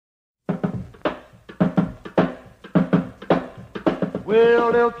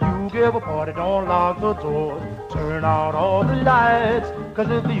Well, if you give a party, don't lock the doors, turn out all the lights, 'cause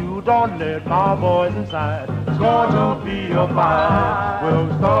if you don't let my boys inside, it's going to be a fight. Well,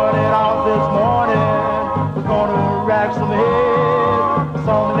 we started out this morning, we're gonna rack some heads,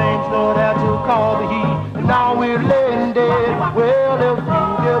 some names know how to call the heat, and now we're laying dead. Well, if you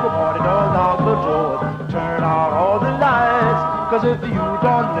give a party, don't lock the doors, turn out all the lights, 'cause if you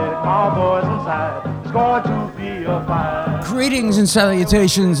don't let my boys inside, it's going to be a fight. Greetings and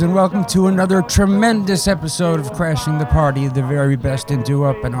salutations, and welcome to another tremendous episode of Crashing the Party, the very best in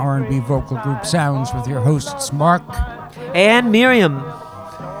doo-wop and R&B vocal group sounds, with your hosts Mark and Miriam.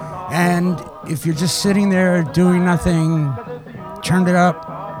 And if you're just sitting there doing nothing, turn it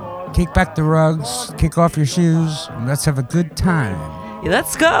up, kick back the rugs, kick off your shoes, and let's have a good time. Yeah,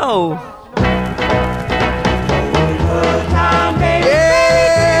 let's go.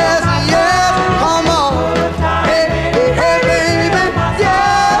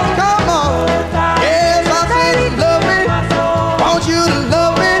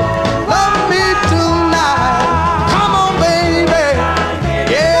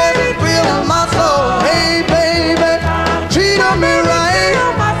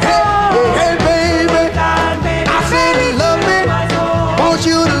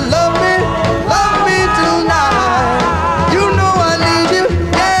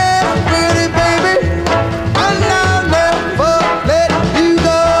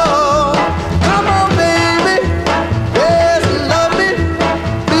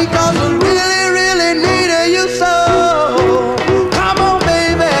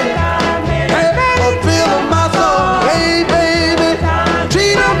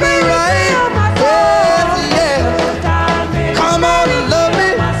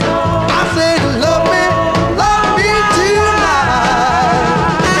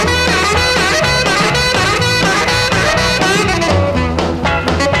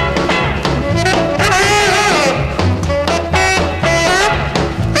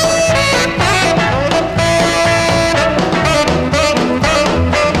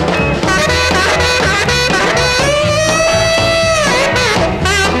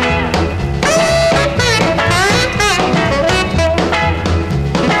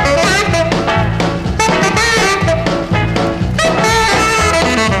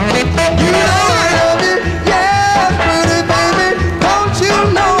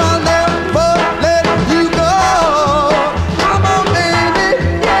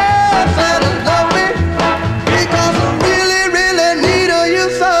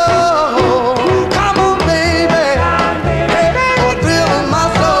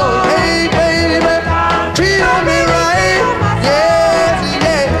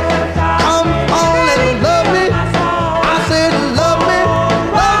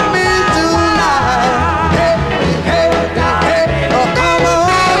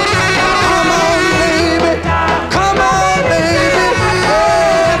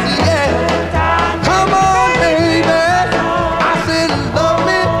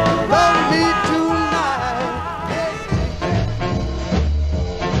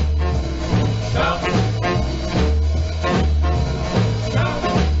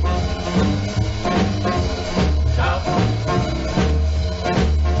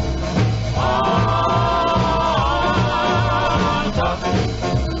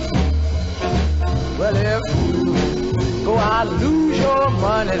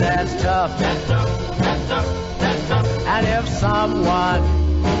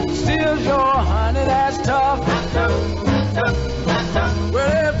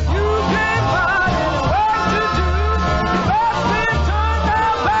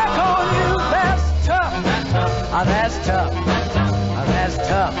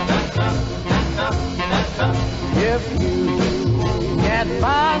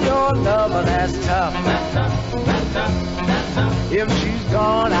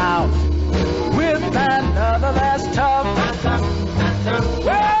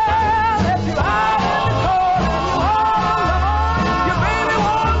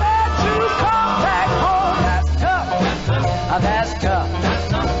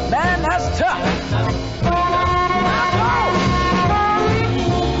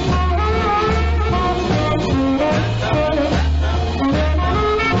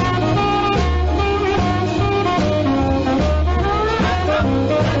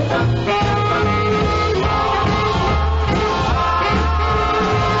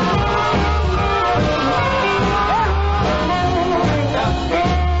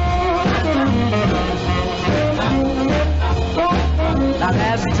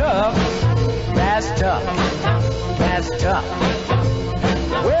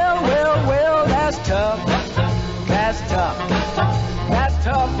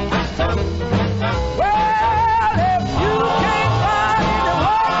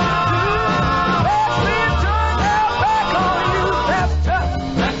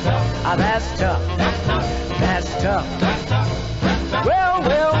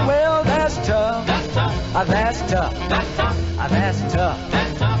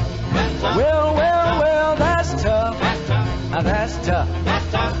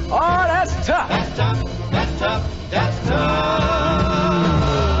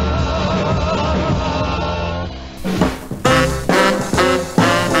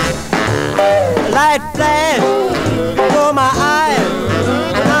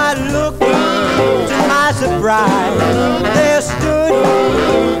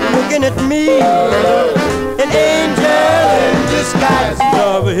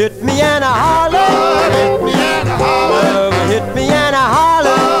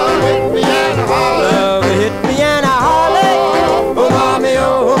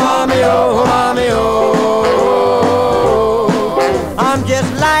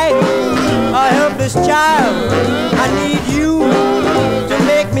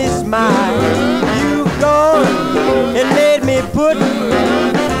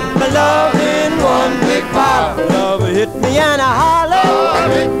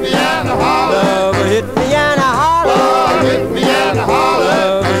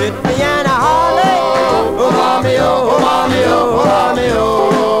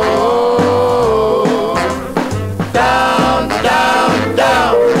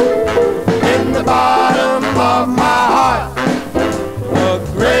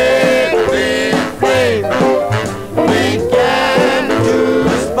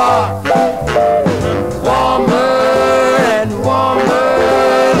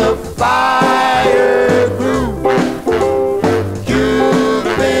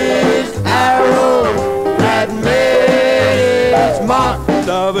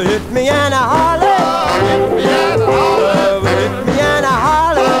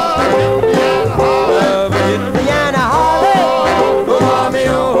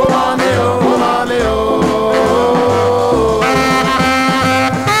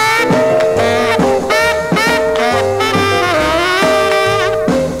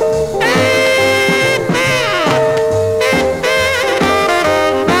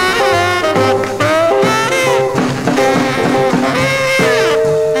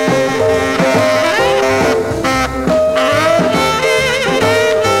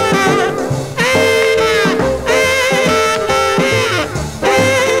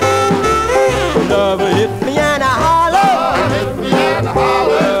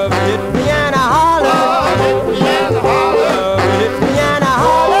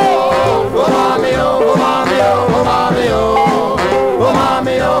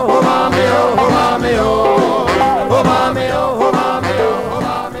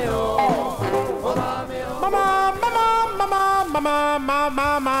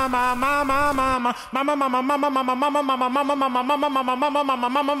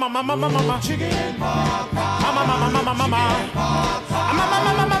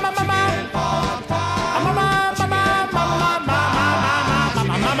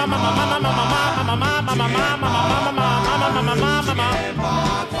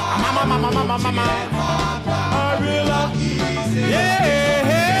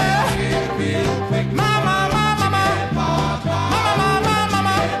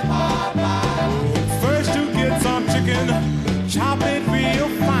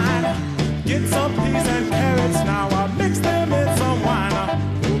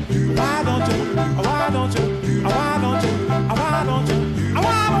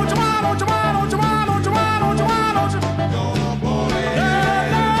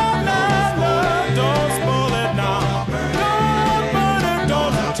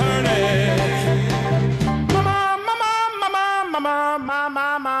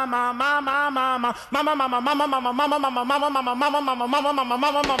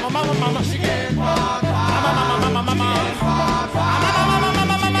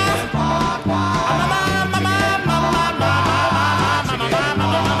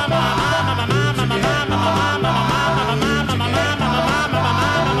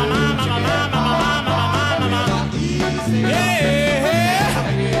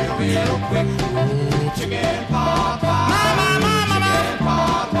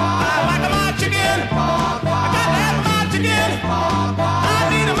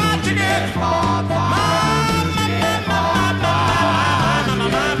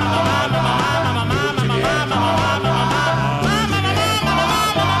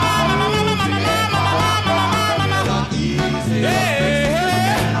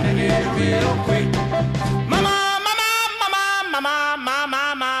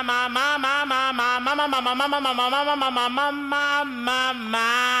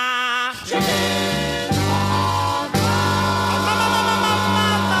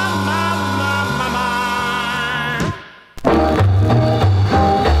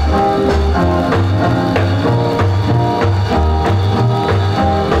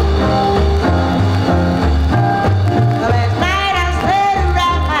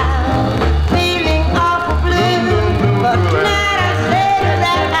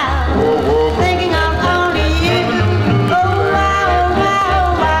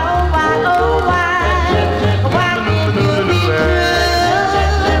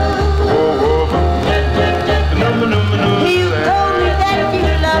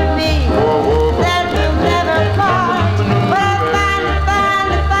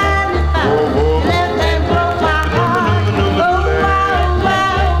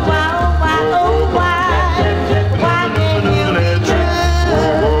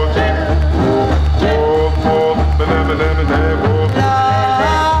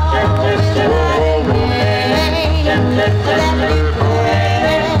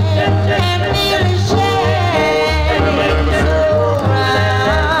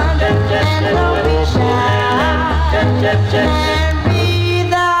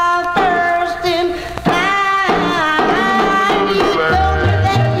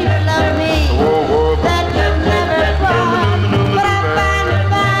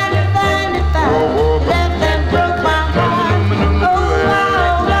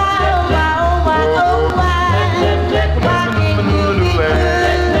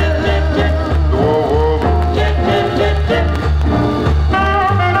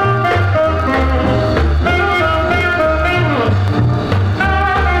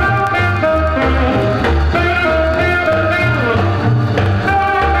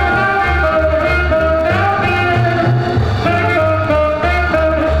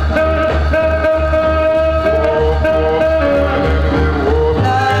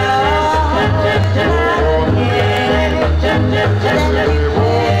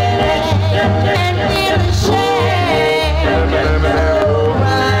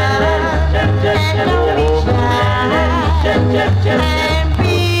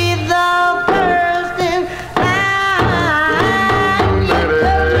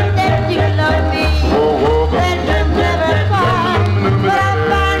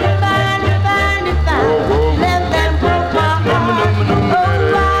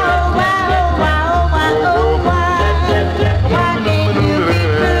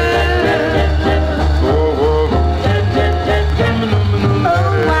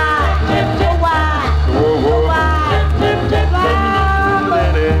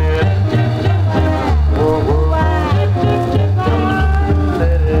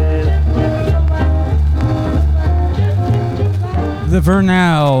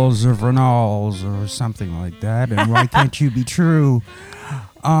 Vernals or something like that, and Why Can't You Be True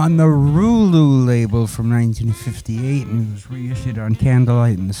on the Rulu label from 1958, and it was reissued on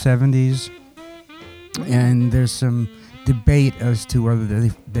Candlelight in the 70s. And there's some debate as to whether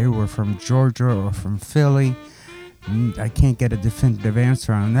they were from Georgia or from Philly. I can't get a definitive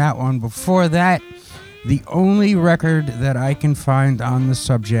answer on that one. Before that, the only record that I can find on the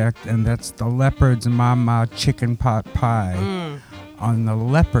subject, and that's the Leopards' Mama Chicken Pot Pie on the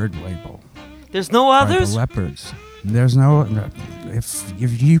Leopard label. There's no others? The Leopards. There's no.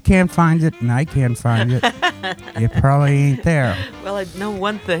 If you can't find it and I can't find it, it probably ain't there. Well, I know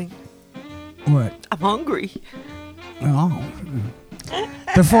one thing. What? I'm hungry. Oh.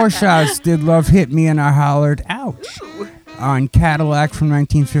 The Four Shots did Love Hit Me and I Hollered Ouch on Cadillac from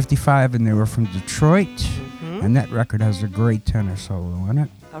 1955, and they were from Detroit. And that record has a great tenor solo in it.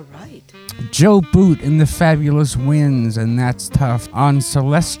 All right. Joe Boot and the Fabulous Winds, and That's Tough on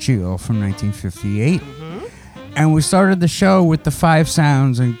Celestial from 1958. And we started the show with the Five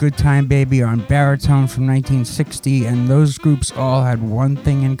Sounds and Good Time Baby on baritone from 1960, and those groups all had one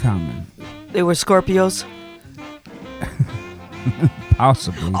thing in common. They were Scorpios?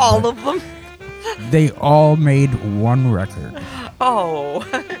 Possibly. All of them? They all made one record. Oh,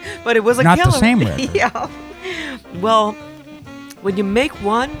 but it was a Not killer. the same record. Yeah. Well, when you make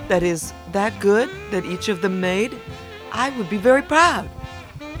one that is that good that each of them made, I would be very proud.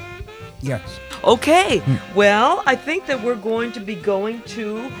 Yes. Okay. Well, I think that we're going to be going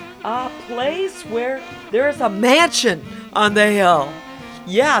to a place where there is a mansion on the hill.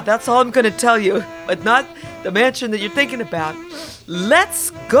 Yeah, that's all I'm going to tell you, but not the mansion that you're thinking about.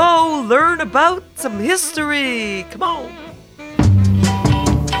 Let's go learn about some history. Come on.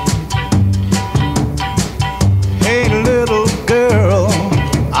 Hey, little girl,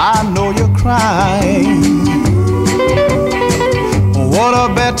 I know you're crying. What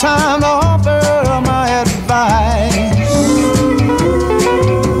a bad time to offer my advice.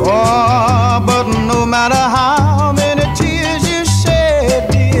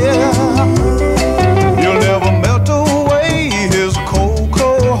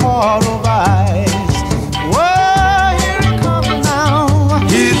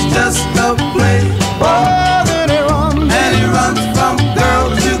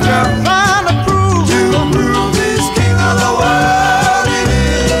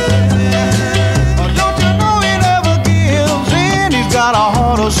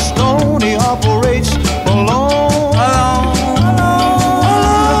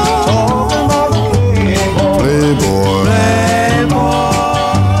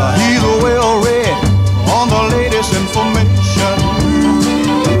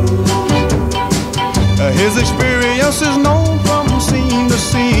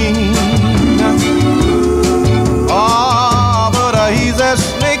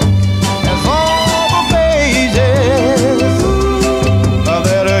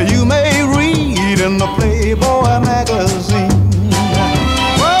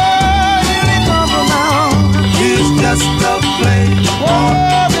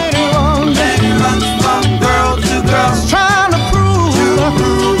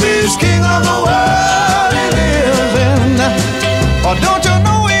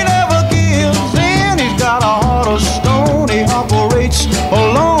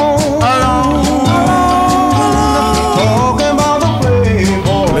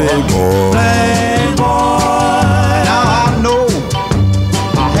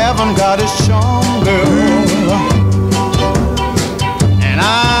 haven't got his charm, girl. And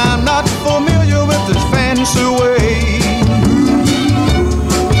I'm not familiar with his fancy ways,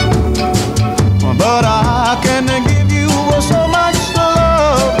 but I can give you so much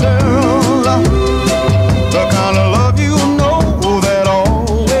love, girl. The kind of love you know that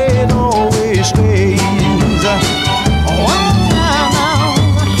always stays. One time now,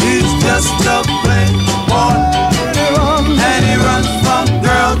 He's just a plain boy, and he runs from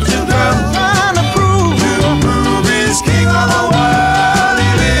girl to girl, trying to prove he's king of the world he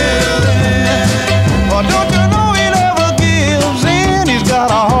lives in. Well, don't you know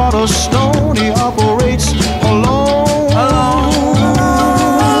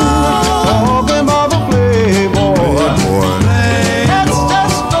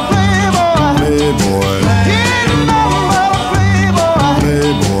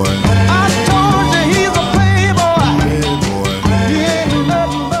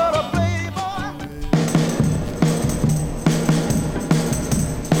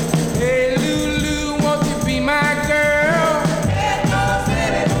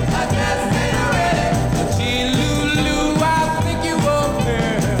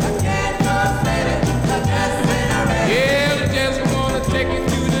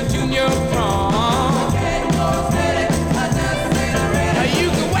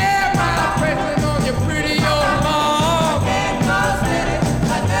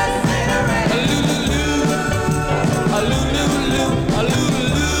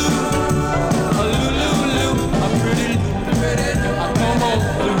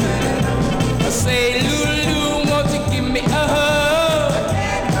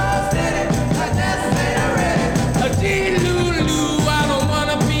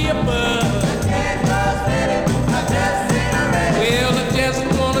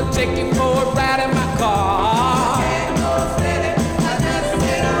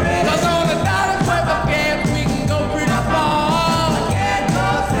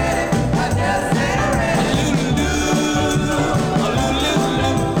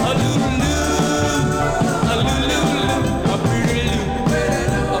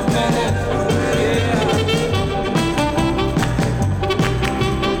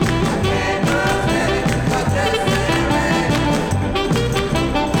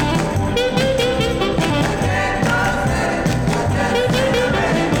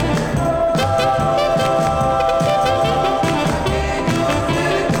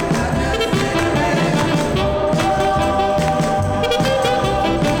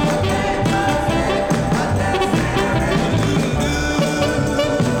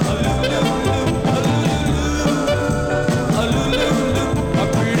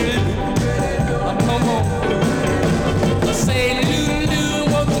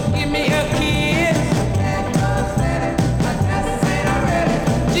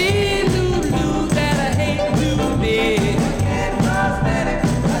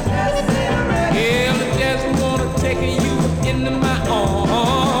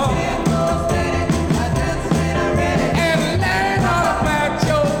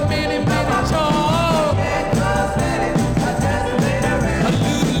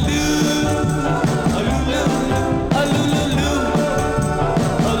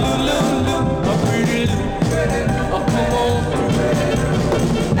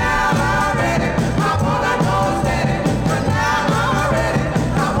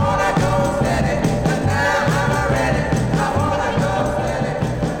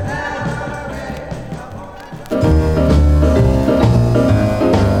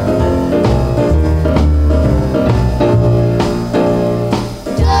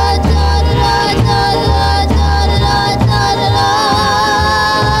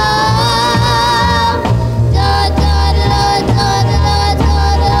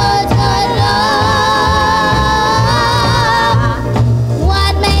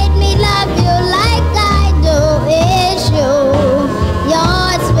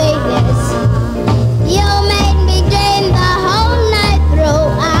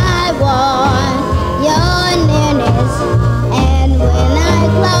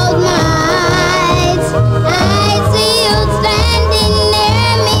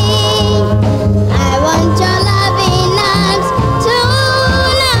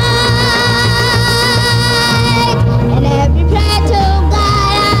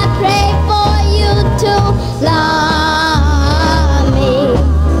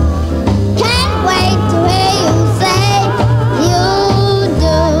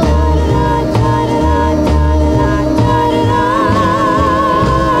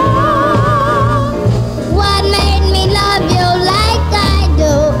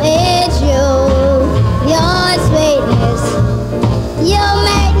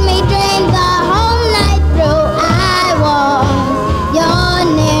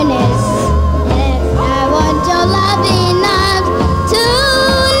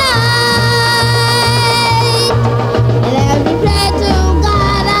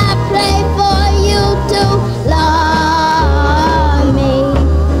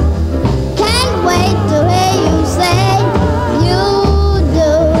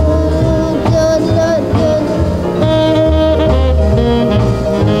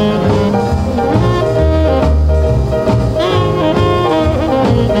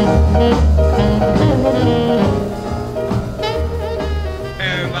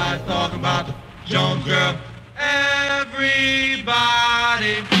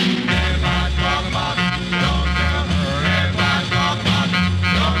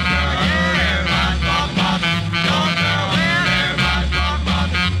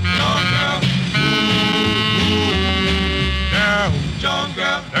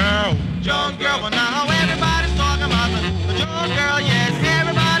Jones girl. Well, now everybody's talking about the Jones girl. Yes,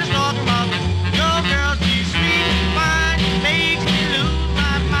 everybody's talking about the Jones girl. She's sweet and fine, makes me lose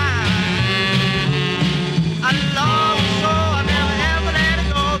my mind. I love her so I never ever let her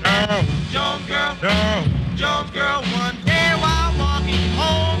go. Jones girl, Jones girl. One day while walking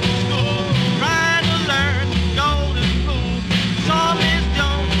home from school, trying to learn to go to school, saw Miss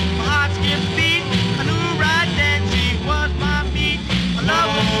Jones, my heart skipped beat. I knew right then she was my beat. I love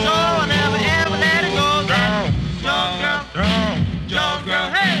her so I never ever let her go. Jones girl, Jones girl,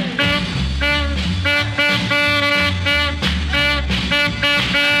 hey.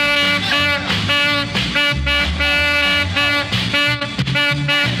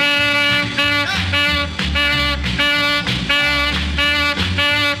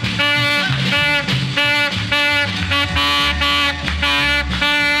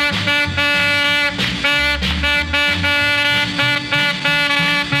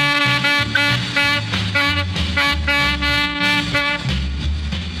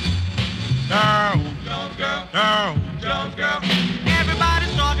 Jones girl.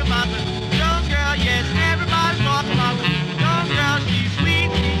 Everybody's talking about the Jones girl. Yes, everybody's talking about the Jones girl. She's sweet,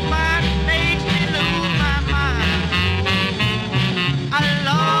 she's fine, makes me lose my mind. I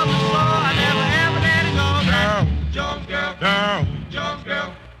love her so I never ever let her go. Jones girl, Jones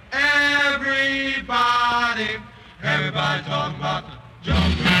girl. Everybody talking about the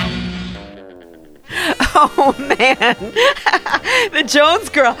Jones girl. Oh man, the Jones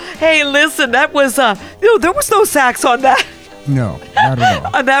girl. Hey, listen, that was there was no sax on that. No, not at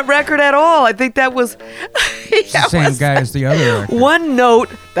all. On that record at all. I think that was It's the same guy as the other record. one note.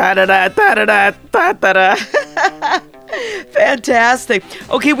 Da da da da da da da da da. Fantastic.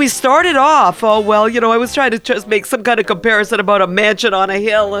 Okay, we started off. Oh, well, I was trying to just make some kind of comparison about a mansion on a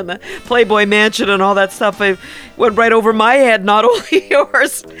hill and the Playboy Mansion and all that stuff. It went right over my head, not only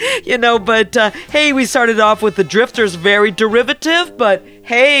yours, But hey, we started off with the Drifters, very derivative. But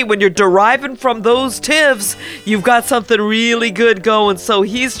hey, when you're deriving from those tivs, you've got something really good going. So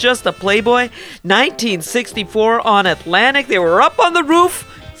he's just a Playboy. 1964 on Atlantic. They were up on the roof,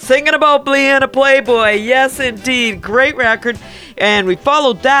 singing about being a Playboy. Yes, indeed. Great record. And we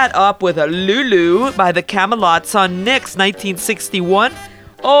followed that up with a Lulu by the Camelots on Nix, 1961.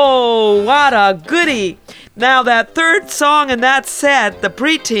 Oh, what a goodie. Now, that third song in that set, the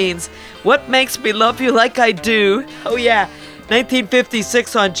Preteens, What Makes Me Love You Like I Do. Oh, yeah.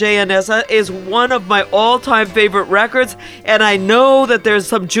 1956 on JNS is one of my all-time favorite records, and I know that there's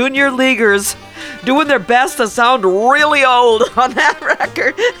some junior leaguers doing their best to sound really old on that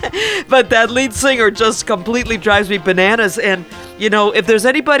record. But that lead singer just completely drives me bananas. And, if there's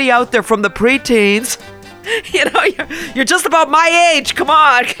anybody out there from the Preteens, you're just about my age. Come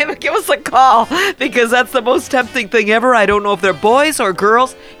on, give us a call, because that's the most tempting thing ever. I don't know if they're boys or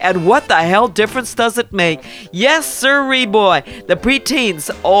girls, and what the hell difference does it make? Yes, sirree, boy. The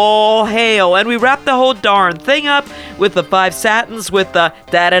Preteens, all hail. And we wrap the whole darn thing up with the Five Satins with the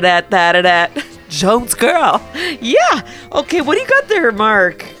da-da-da-da-da-da. Jones girl. Yeah. Okay, what do you got there,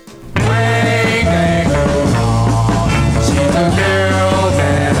 Mark? She's a girl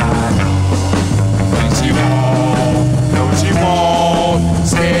that I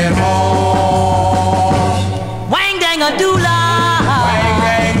stay at home. Wang dang a doolah. Wang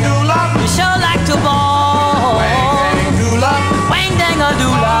dang doolah. You sure like to ball. Wang dang doolah. Wang dang a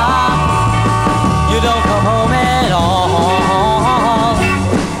doolah. You don't come home at all.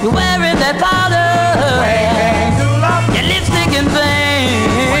 You're wearing that powder. Wang dang doolah. Your lipstick and thing.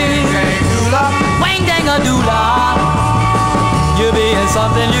 Wang dang doolah. Wang dang a doolah. You're being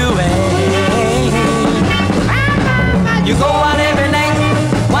something you ain't. You go out every night,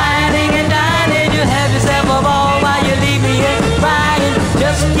 whining and dining. You have yourself a ball while you leave me here crying.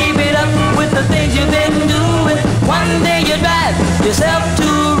 Just keep it up with the things you've been doing. One day you drive yourself to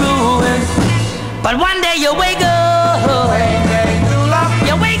ruin, but one day you wake up. Wang dang doolah.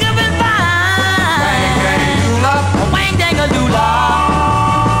 You wake up and find Wang dang doolah. wang dang a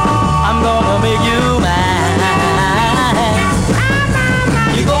doolah. I'm gonna make you mine.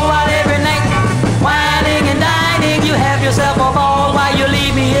 You go out every night, whining and dining. You have yourself a ball while you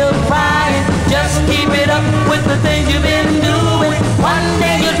leave me here crying. Just keep it up with the things you've been doing. One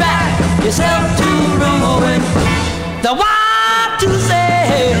day you'll drive yourself to ruin. The what to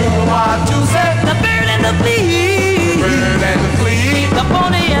say, What to say? the bird and the flea, Bird and the flea. the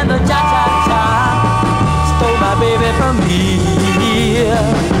pony and the cha-cha-cha stole my baby from me.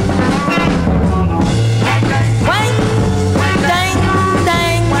 Wang, dang,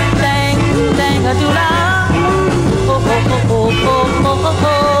 dang, dang, dang a doolah. Oh, oh, oh, oh, oh, oh, oh, oh.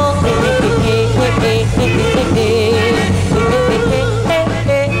 Hey, hey, hey, hey, hey, hey, hey, hey, hey, hey, hey,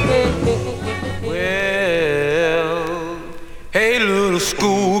 hey,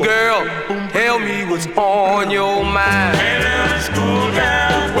 what's on your mind. Hey, little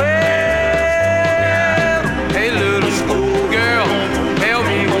schoolgirl. Well, hey, little schoolgirl, tell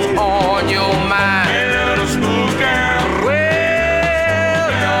me what's on your mind. Hey, little schoolgirl.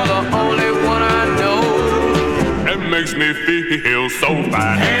 Well, you're the only one I know. That makes me feel so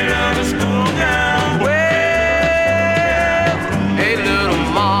fine. Hey, little schoolgirl. Well, hey, little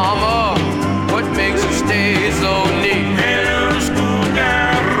mama, what makes you stay so neat? Hey, little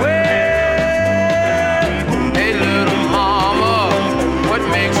schoolgirl. Well, hey, little mama, what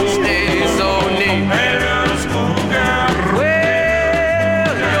makes you stay so neat? Hey, little schoolgirl.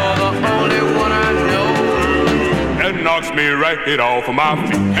 Well, you're the only one I know. That knocks me right off of my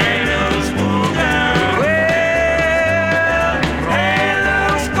feet. Hey, little schoolgirl. Well, hey,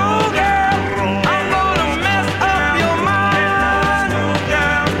 little schoolgirl, I'm gonna mess up your mind.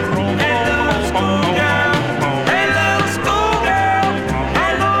 Hey, little schoolgirl, hey, little schoolgirl,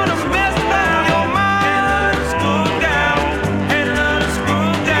 I'm gonna mess up your mind. Hey, little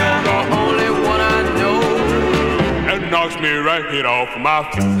schoolgirl, the only one I know. That knocks me right off of my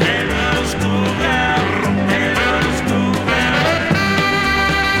feet. Hey, little schoolgirl. Hey, little schoolgirl.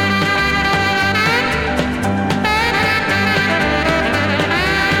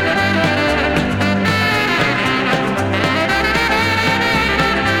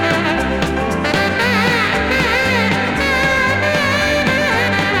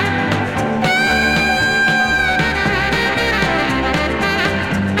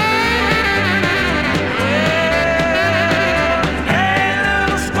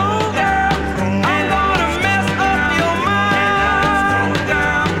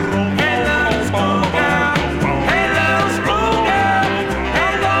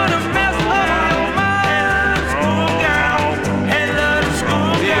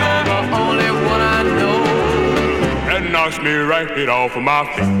 Knocks me right off of my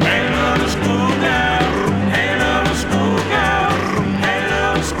feet. Hey, little schoolgirl. Hey, little schoolgirl. Hey,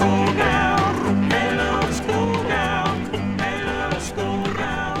 little schoolgirl. Hey, little schoolgirl. Hey, little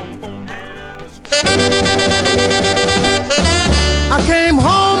schoolgirl. I came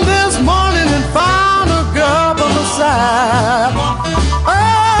home this morning and found a girl by my side. Oh,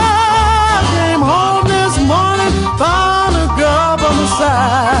 I came home this morning, found a girl by my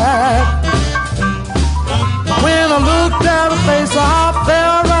side. When I looked at her face, I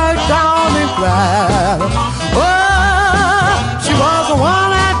fell right down and cried. Oh, she was a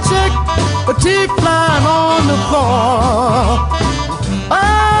one-eyed chick, but teeth flying on the floor.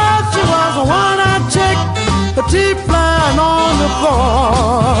 Oh, she was a one-eyed chick, but teeth flying on the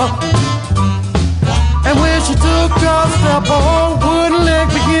floor. And when she took a step, her wooden leg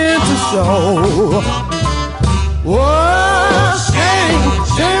began to show. Whoa, shame,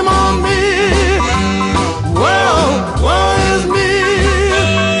 shame on me. Whoa, woe is me.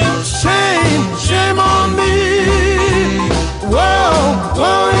 Shame, shame on me. Whoa,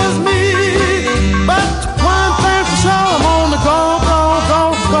 woe is me. But one thing for sure, I'm on the go, go, go,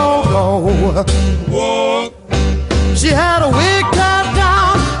 go, go. She had a wig tied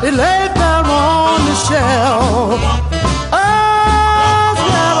down, it laid down on the shelf. Oh, she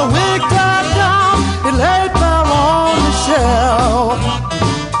had a wig tied down, it laid down on the shelf.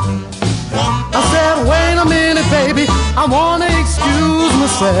 I said, wait a minute, baby, I wanna excuse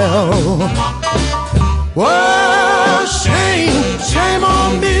myself. Whoa, shame, shame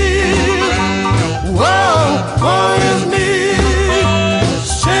on me. Whoa, woe is me.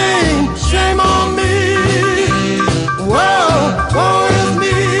 Shame, shame on me. Whoa, woe is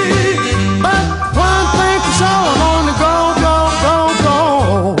me. But one thing for sure, I'm on the go, go, go, go.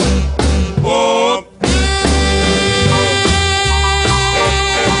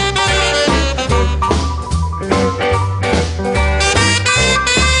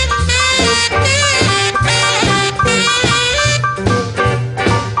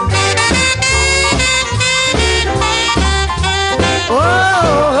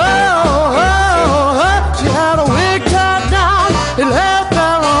 She had a wig tied down, it left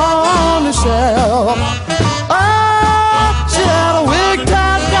down on the shelf. Oh, she had a wig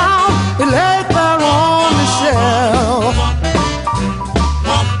tied down, it left down on the shelf.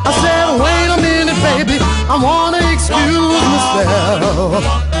 I said, wait a minute, baby, I wanna excuse myself.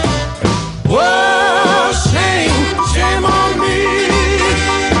 Whoa, shame, shame on me.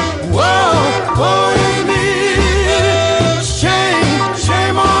 Whoa, woe is me. Shame,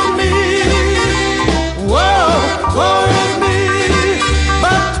 shame on me. Whoa, woe is me.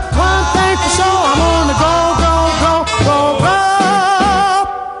 But one thing for sure, I'm on the go, go, go, go, go.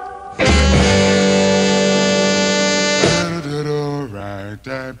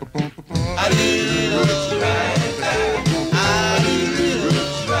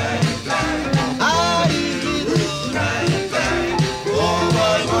 I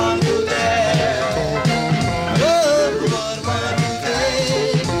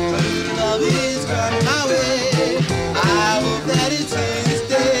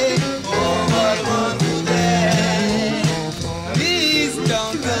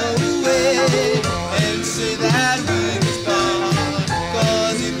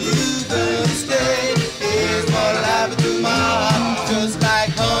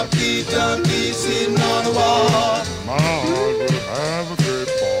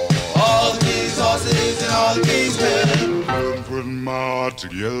heart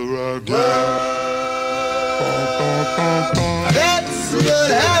together again. That's what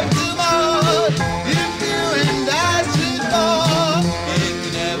happens tomorrow if you and I should fall. It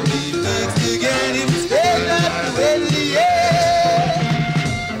can never be fixed again if it stays up the way to the end.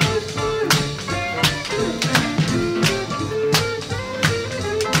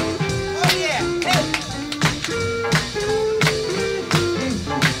 Oh yeah, hey.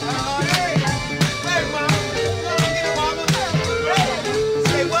 Oh hey, hey mama, come on, get it, mama. Hey,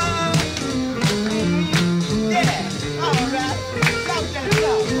 say what? Yeah, all right. Drop that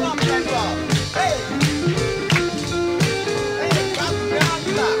ball, drop that ball. Hey, hey, drop it down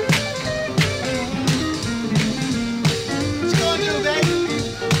the block. What you gonna do, baby?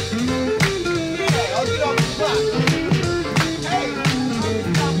 Yeah, I'll get off the block. Hey,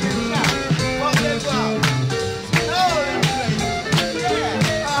 drop that shot, drop that ball. Oh, that's great.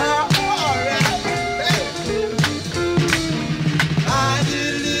 Yeah, all right. Hey, I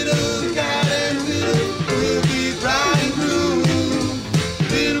did a little cat and we'll be riding through.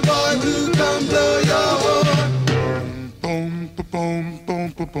 Little boy, blue, come blow your horn. Boom, boom, boom, boom,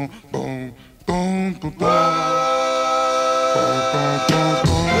 boom, boom, boom, boom, boom. Oh,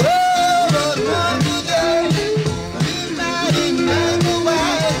 what a wonderful day. This night ain't never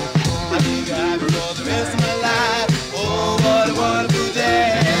white. I think I'll have it for the rest of my life. Oh, what a wonderful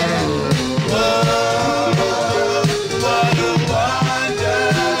day. Oh, what a wonderful day.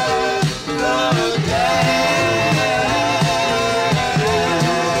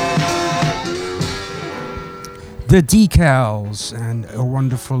 The Decals and A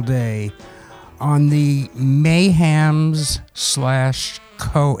Wonderful Day on the Mayhems /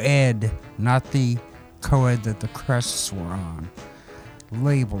 co-ed, not the co-ed that the Crests were on,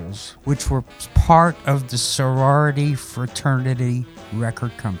 labels, which were part of the Sorority Fraternity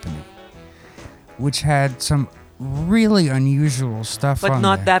Record Company, which had some really unusual stuff But on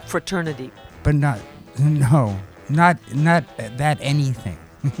not there. that fraternity. But not that anything.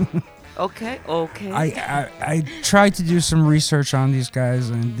 Okay. I tried to do some research on these guys,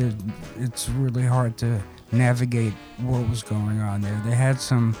 and it's really hard to navigate what was going on there. They had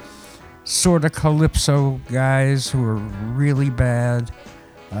some sort of calypso guys who were really bad.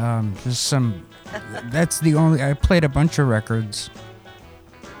 Just some. That's the only. I played a bunch of records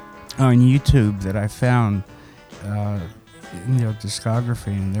on YouTube that I found in their discography,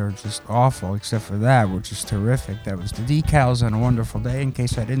 and they were just awful, except for that, which is terrific. That was the Decals on A Wonderful Day, in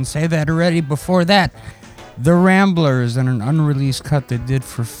case I didn't say that already. Before that, the Ramblers and an unreleased cut they did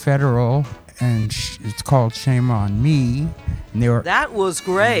for Federal, and it's called Shame on Me. And they were, That was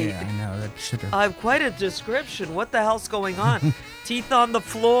great. Yeah, I know, that should have... I have quite a description. What the hell's going on? Teeth on the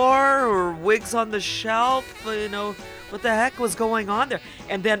floor or wigs on the shelf? You know, what the heck was going on there?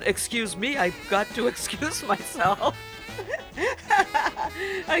 And then, excuse me, I got to excuse myself.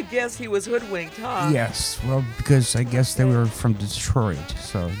 I guess he was hoodwinked, huh? Yes, well, because I guess they were from Detroit,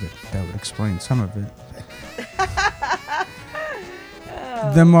 so that would explain some of it.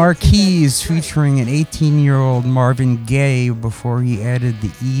 The Marquis, featuring an 18-year-old Marvin Gaye before he added the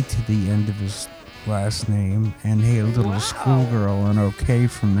E to the end of his last name, and Hey Little Schoolgirl on OK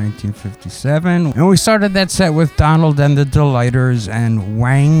from 1957. And we started that set with Donald and the Delighters and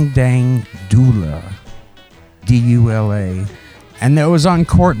Wang Dang Dula, D-U-L-A. And that was on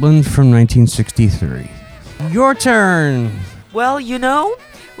Cortland from 1963. Your turn. Well, you know,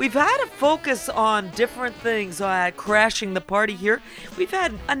 we've had a focus on different things at Crashing the Party here. We've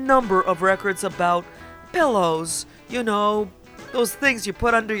had a number of records about pillows, you know, those things you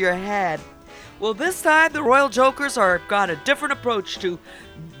put under your head. Well, this time the Royal Jokers got a different approach to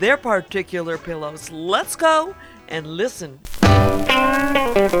their particular pillows. Let's go and listen.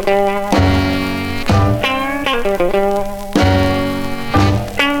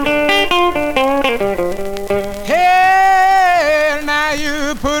 Hey, now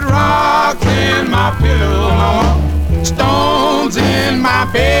you put rocks in my pillow, mama, stones in my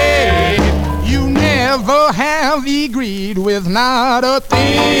bed. You never have agreed with not a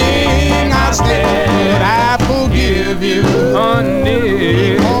thing I said. I forgive you,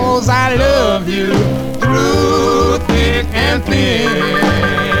 honey, because I love you through thick and thin.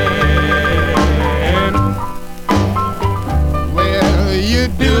 Well, you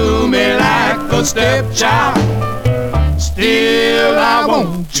do me like a stepchild, still I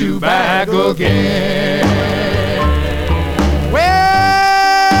want you back again. Well,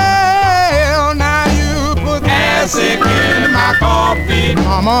 now you put acid in my coffee,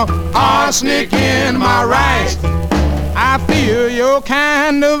 mama, arsenic in my rice. I feel your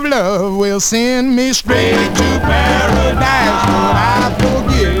kind of love will send me straight to paradise. But I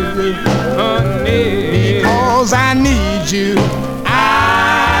forgive you, honey, because I need you. I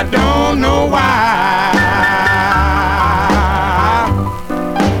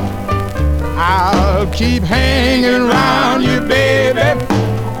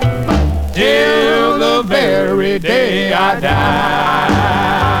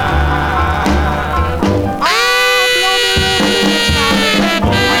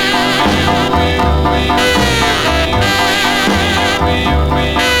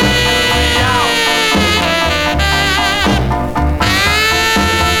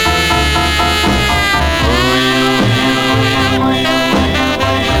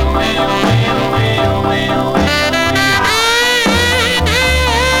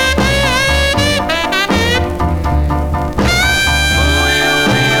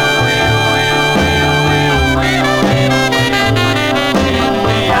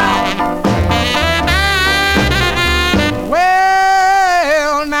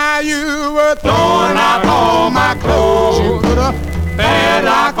a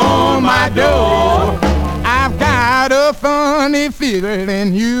knock on my door. I've got a funny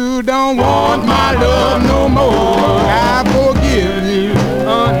feeling you don't want my love no more. I forgive you,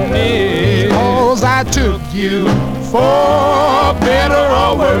 honey, 'cause I took you for better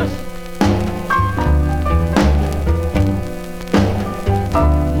or worse.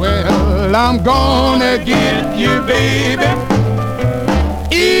 Well, I'm gonna get you, baby,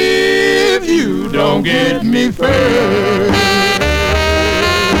 if you don't get me first.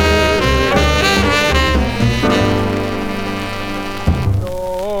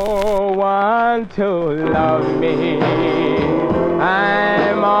 No one to love me,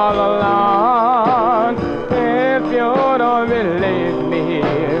 I'm all alone. If you don't believe me,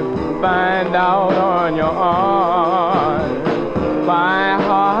 find out on your own. My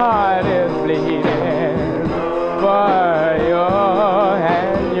heart is bleeding for you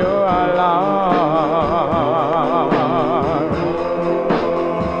and you alone.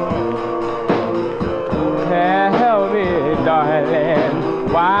 Tell me, darling,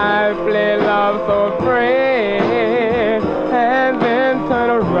 why play love so free and then turn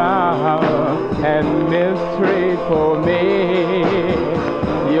around and mistreat for me?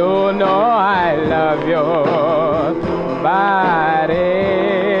 You know I love you, body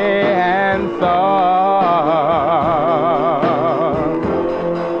and soul.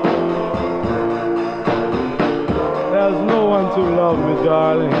 There's no one to love me,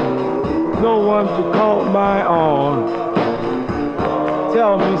 darling. No one to call my own.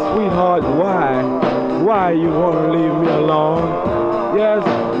 Tell me, sweetheart, why you want to leave me alone? Yes,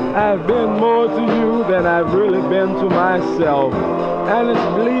 I've been more to you than I've really been to myself. And it's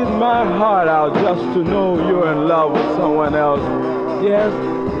bleeding my heart out just to know you're in love with someone else. Yes,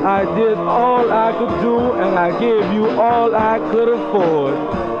 I did all I could do and I gave you all I could afford.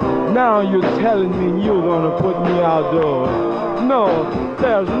 Now you're telling me you're gonna put me outdoors. No,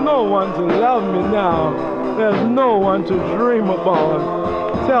 there's no one to love me now. There's no one to dream upon.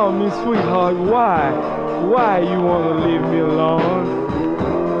 Tell me, sweetheart, why you wanna leave me alone?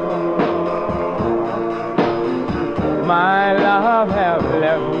 My love have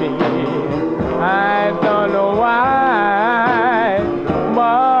left me, I don't know why,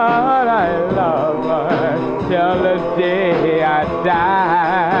 but I love her till the day I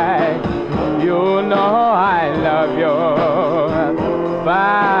die. You know I love you,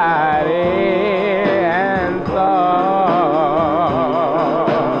 body and soul,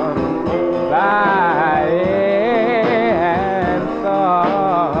 body and soul.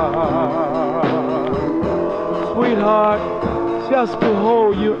 Sweetheart, just to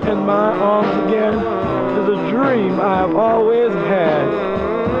hold you in my arms again is a dream I've always had.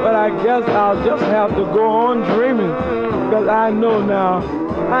 But I guess I'll just have to go on dreaming, because I know now,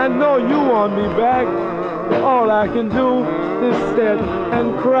 I know you want me back. All I can do is sit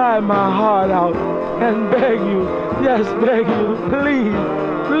and cry my heart out and beg you, yes, beg you,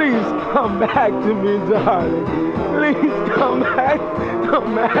 please come back to me, darling. Please come back to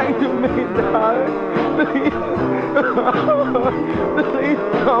me, darling. Please, please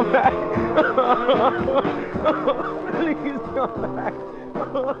come back. Please come back.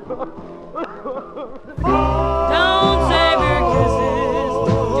 Don't save your kisses,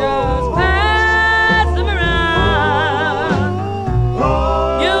 just pass them around.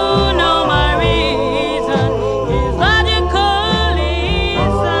 You know my reason is logically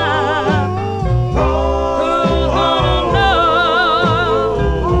sound. Who's gonna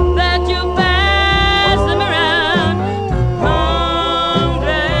know that you pass them around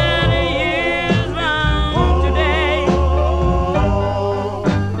 100 years round today?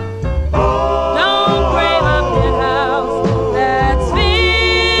 Don't crave a penthouse.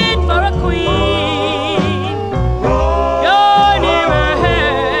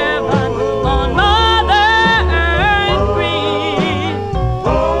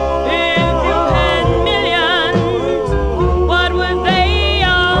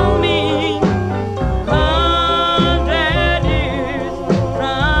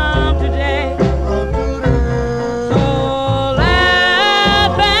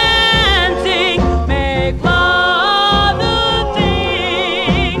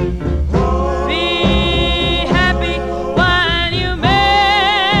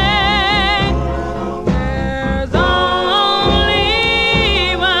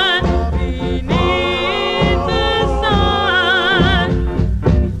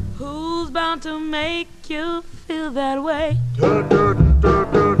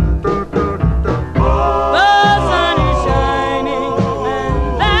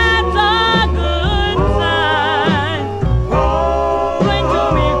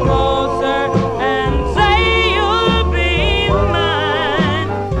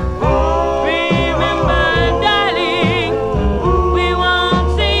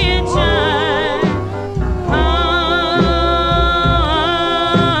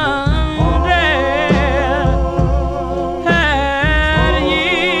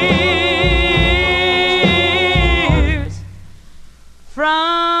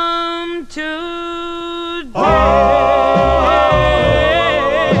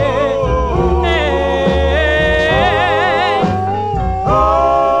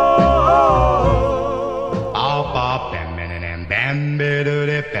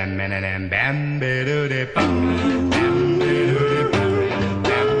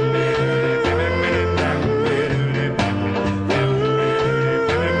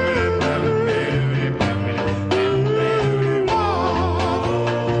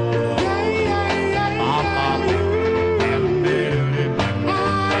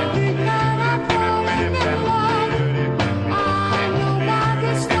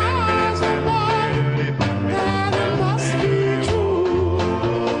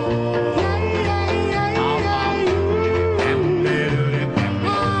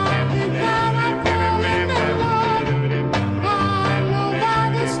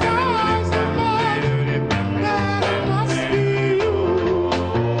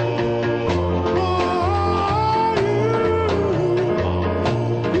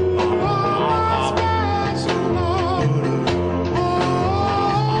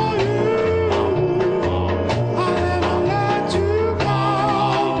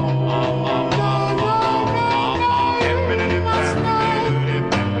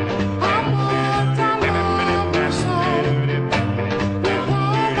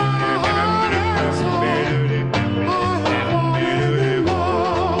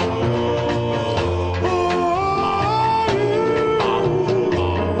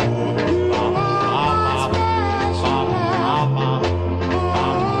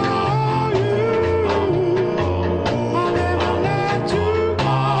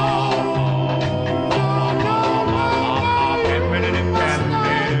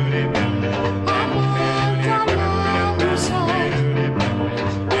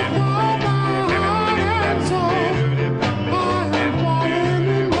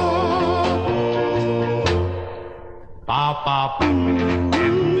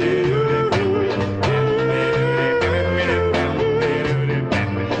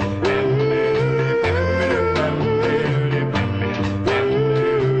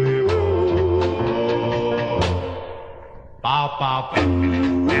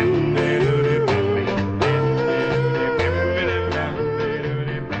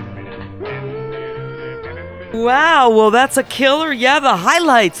 Wow, well, that's a killer. Yeah, the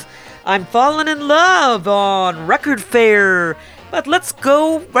highlights. I'm Falling in Love on Record Fair. But let's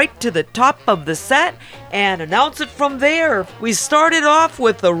go right to the top of the set and announce it from there. We started off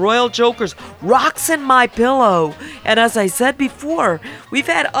with the Royal Jokers, Rocks in My Pillow. And as I said before, we've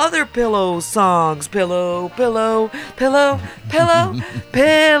had other pillow songs. Pillow, pillow, pillow, pillow,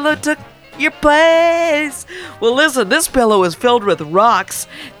 pillow took your place. Well, listen, this pillow is filled with rocks.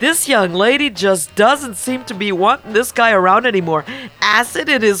 This young lady just doesn't seem to be wanting this guy around anymore. Acid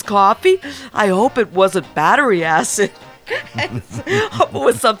in his coffee? I hope it wasn't battery acid. Hope it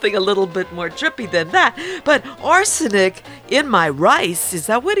was something a little bit more trippy than that. But arsenic in my rice, is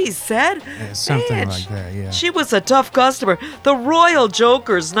that what he said? Yeah, something like that, yeah. She was a tough customer. The Royal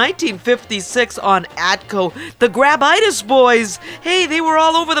Jokers, 1956 on Atco. The Grabitis Boys, hey, they were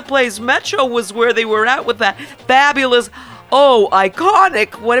all over the place. Metro was where they were at with that fabulous,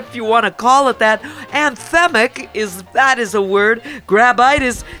 iconic, what if you want to call it that, anthemic, that is a word,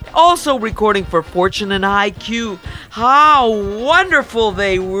 Grabitis, also recording for Fortune and IQ. How wonderful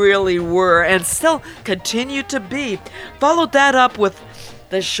they really were and still continue to be. Followed that up with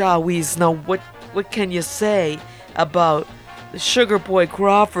the Shawees. Now, what can you say about Sugar Boy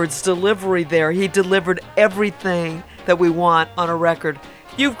Crawford's delivery there? He delivered everything that we want on a record.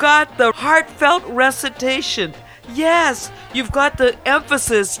 You've got the heartfelt recitation. Yes, you've got the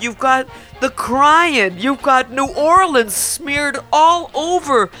emphasis, you've got the crying, you've got New Orleans smeared all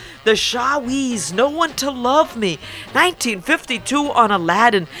over. The Shawees, No One to Love Me, 1952 on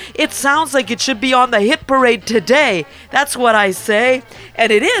Aladdin. It sounds like it should be on the hit parade today. That's what I say.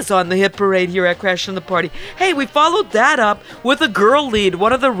 And it is on the hit parade here at Crashing the Party. Hey, we followed that up with a girl lead,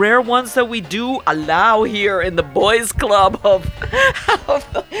 one of the rare ones that we do allow here in the boys club of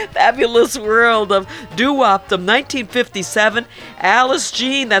the fabulous world of doo-wopdom. 1957, Alice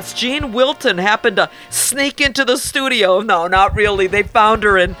Jean, that's Jean Wilton, happened to sneak into the studio. No, not really. They found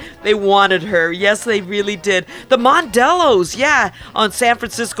her and they wanted her. Yes, they really did. The Mondellos, yeah, on San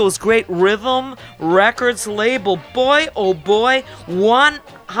Francisco's great Rhythm Records label. Boy, oh boy,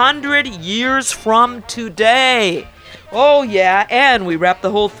 100 years from today. Oh yeah, and we wrap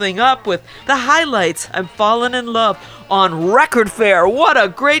the whole thing up with the highlights. I'm Falling in Love on Record Fair. What a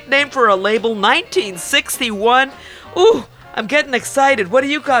great name for a label, 1961. Ooh, I'm getting excited. What do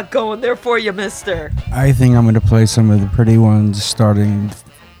you got going there for you, mister? I think I'm going to play some of the pretty ones, starting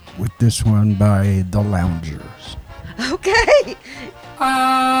with this one by The Loungers. Okay.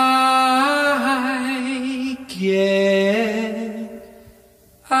 I get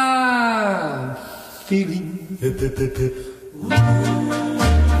a feeling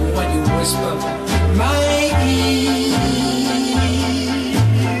whisper my ear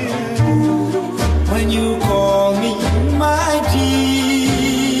when you call me my dear.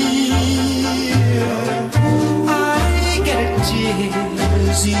 I get a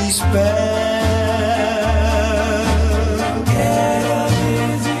dizzy spell. Get a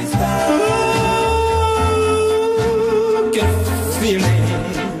dizzy spell. Get a feeling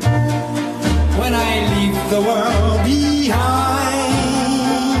when I leave the world behind.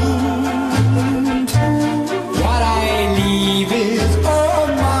 What I leave is all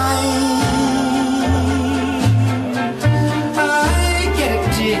mine. I get a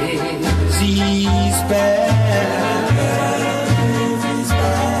dizzy spell.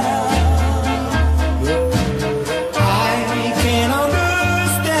 I can't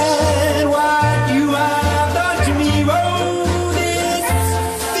understand what you have done to me. Oh, this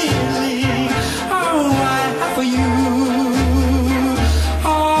feeling, oh, I have for you.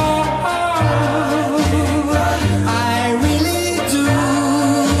 Oh, I really do.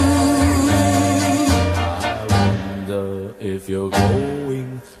 Wonder if you're going.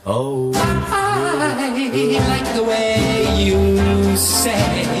 Oh, I like the way you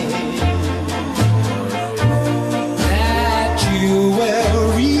say that you will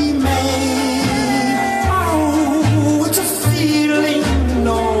remain. Oh, it's a feeling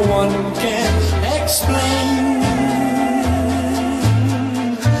no one can explain.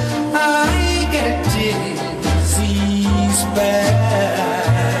 I get a dizzy spell.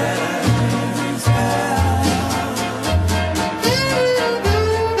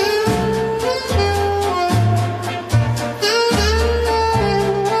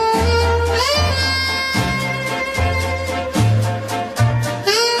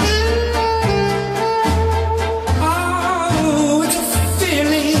 Oh, it's a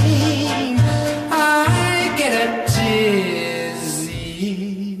feeling. I get a dizzy.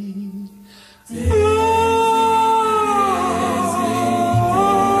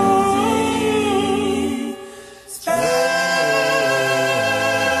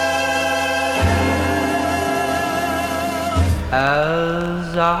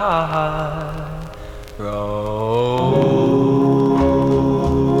 as I roll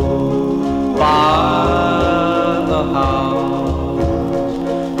by the house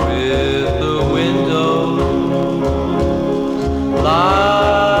with the windows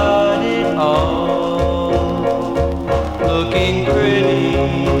lighted up, looking pretty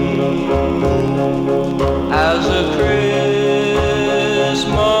as a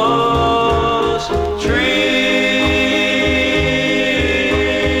Christmas tree.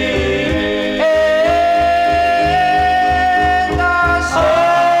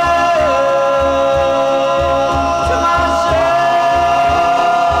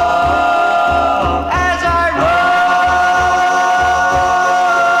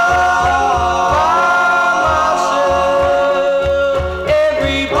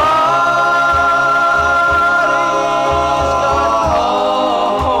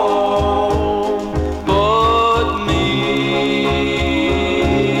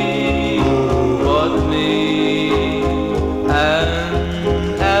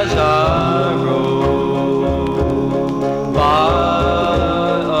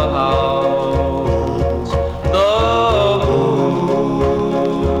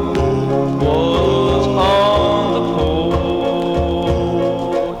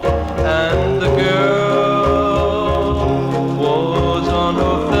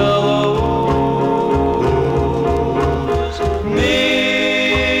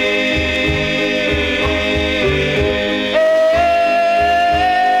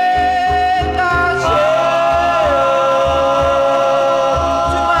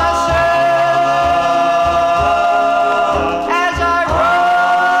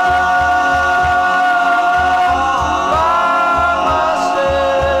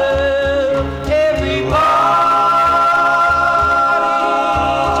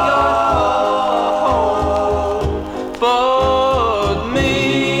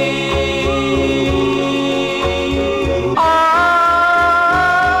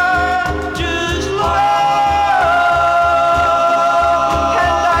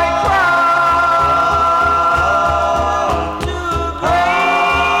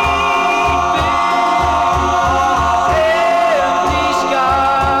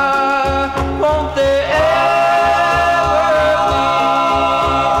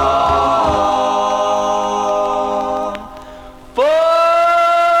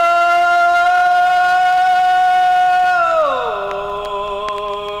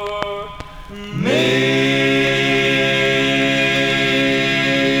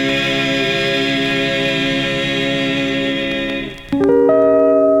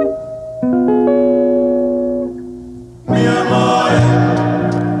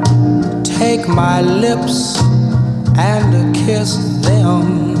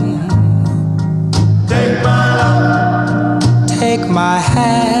 them. Take my love, Take my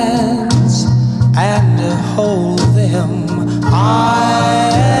hands and hold them.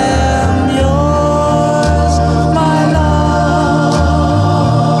 I am yours, my love,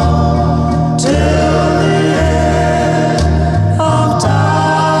 till the end of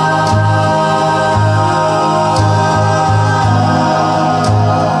time.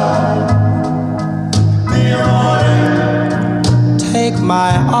 Take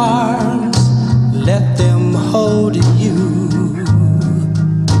my arms, let them hold you.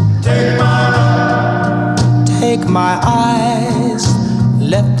 Take my eyes,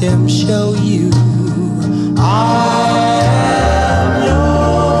 let them show you I am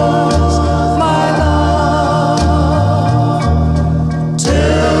yours, my love,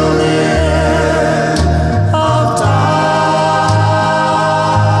 till the end of time.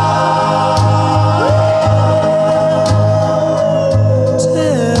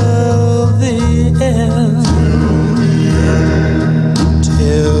 Till the end.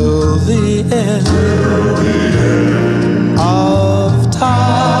 Till the end of time.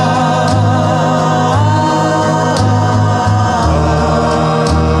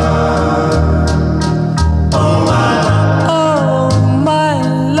 Oh my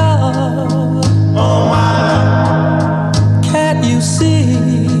love, can't you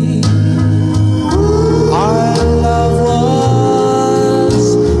see our love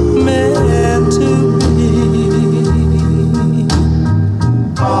was meant to be?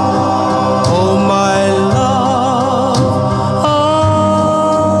 Oh my love,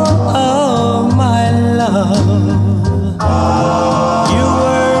 oh my love, you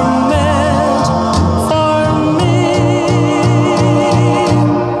were meant for me.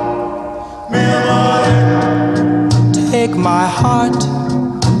 Take my heart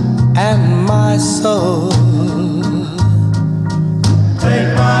and my soul.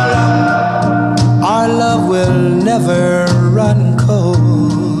 Take my love. Our love will never run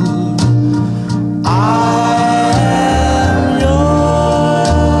cold. I am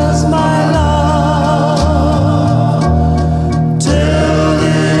yours, my love, till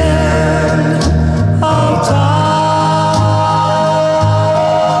the end of time.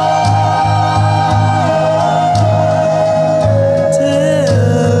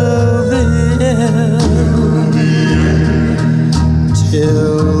 Till the end.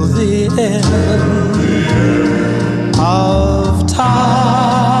 Till the end of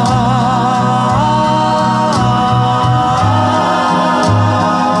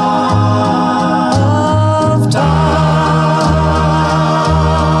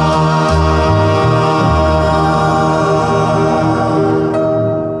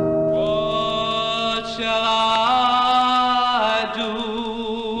What shall I do?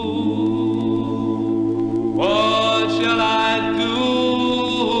 What shall I do?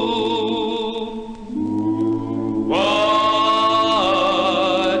 What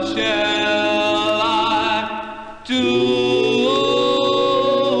shall I do?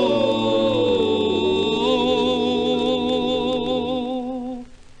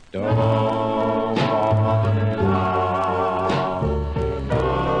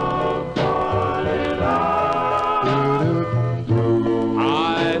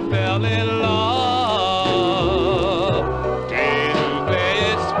 I fell in love, didn't play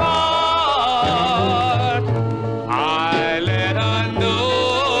it smart. I let her know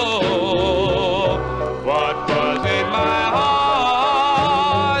what was in my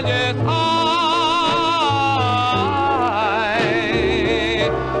heart. Yes,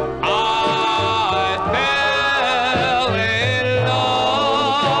 I fell in love.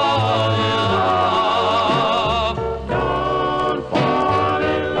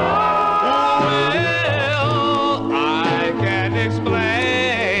 Well, I can't explain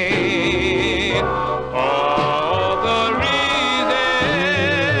all the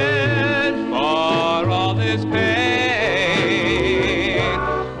reasons for all this pain.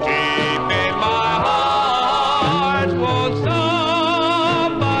 Deep in my heart, won't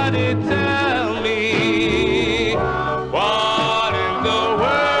somebody tell me what in the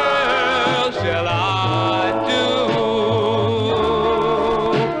world shall I do?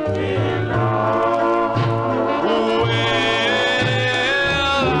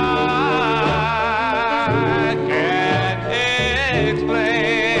 I can't explain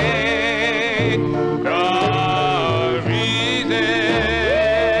the reason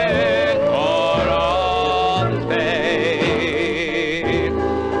for all this pain.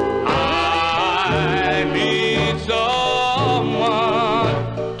 I need someone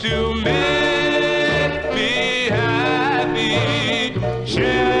to make me happy.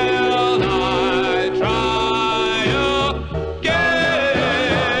 Shall I try again?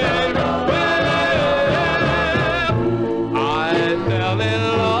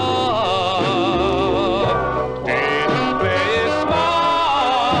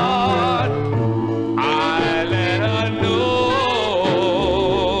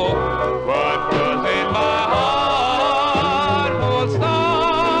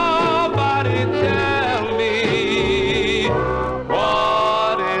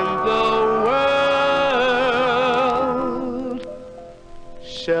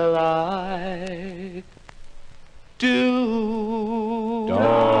 shall I do?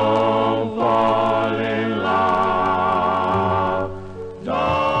 Don't fall in love.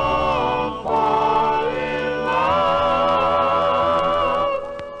 Don't fall in love.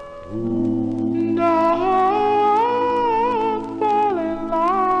 Don't fall in love.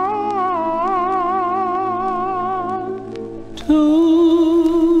 Too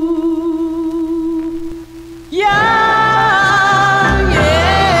young,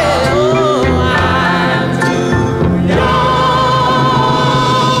 yeah, oh, I'm too young.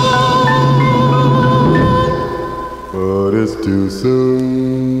 But it's too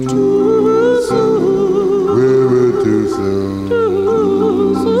soon. Too soon. We're too soon.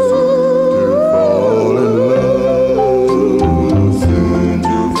 Too soon. To fall in love. Soon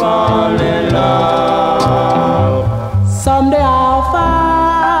to fall in love. Someday I'll find,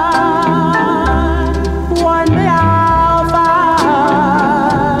 one day I'll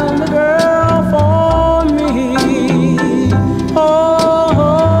find a girl for me.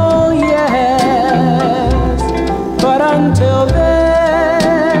 Oh, yes. But until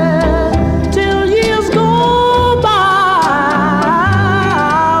then, till years go by,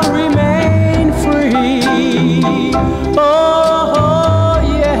 I'll remain free. Oh,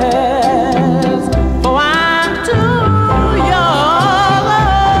 yes. For I'm too young. Oh,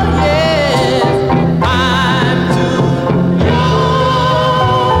 yes. I'm too young.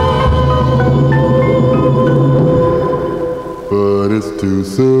 But it's too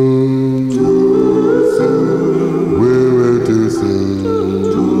soon. Too soon. We're too soon.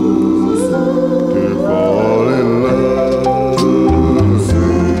 Too soon. To fall in love. Too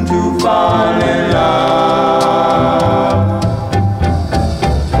soon to fall in love.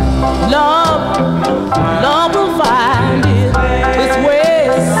 Love will find its way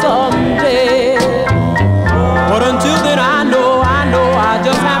someday. But until then, I know, I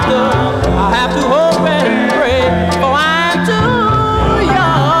just have to hope and pray. For I'm too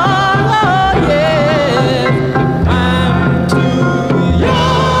young, oh yes, I'm too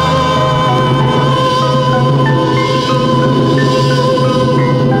young.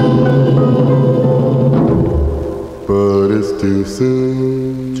 But it's too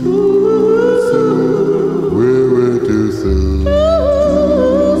soon. Too soon. We're too soon.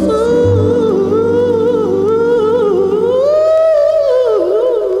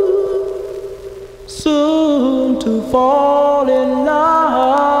 Soon to fall in love.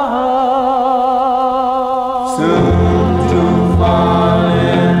 Soon to fall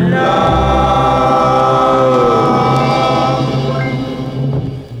in love.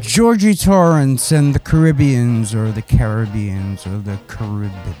 Georgie Torrance and the Caribbeans, or the Caribbeans, or the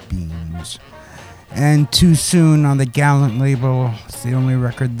Caribbeans. And Too Soon on the Gallant label. It's the only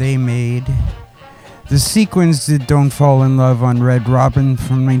record they made. The Sequence did Don't Fall in Love on Red Robin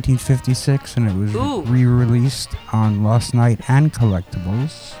from 1956, and it was Ooh. re-released on Lost Night and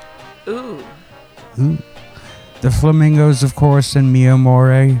Collectibles. Ooh. Ooh. The Flamingos, of course, and Mi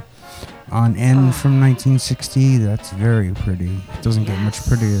Amore on N from 1960. That's very pretty. It doesn't get much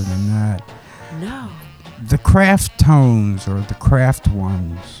prettier than that. No. The Craft Tones, or the Craft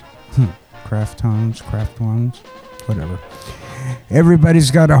Ones. Craft Tones, Craft Ones, whatever. Everybody's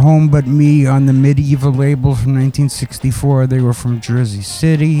Got a Home But Me on the Medieval label from 1964. They were from Jersey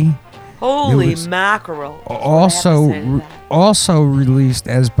City. Holy was mackerel. That's what I have to Also, say to that. also released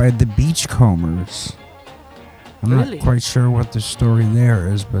as by the Beachcombers. I'm Really? not quite sure what the story there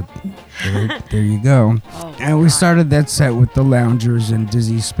is, but there you go. Oh, And we started that set with the Loungers and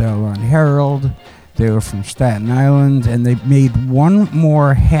Dizzy Spell on Herald. They were from Staten Island, and they made one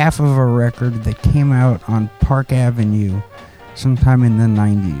more half of a record that came out on Park Avenue sometime in the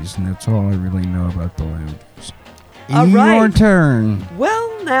 90s, and that's all I really know about the Loungers. All Your right. turn.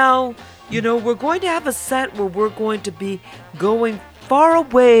 Well, now, we're going to have a set where we're going to be going far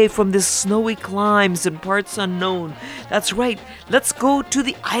away from the snowy climes and parts unknown. That's right. Let's go to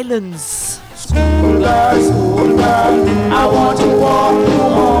the islands. School girl, I want to walk you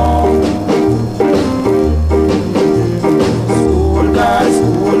home. School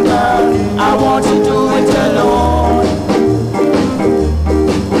girl, I want to do it alone.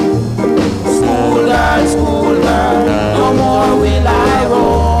 School girl, no more will I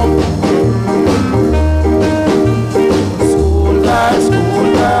roam. School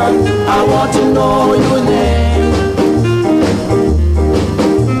girl, I want to know your name.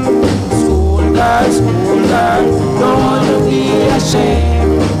 School girl, don't want to be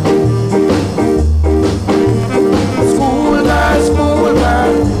ashamed.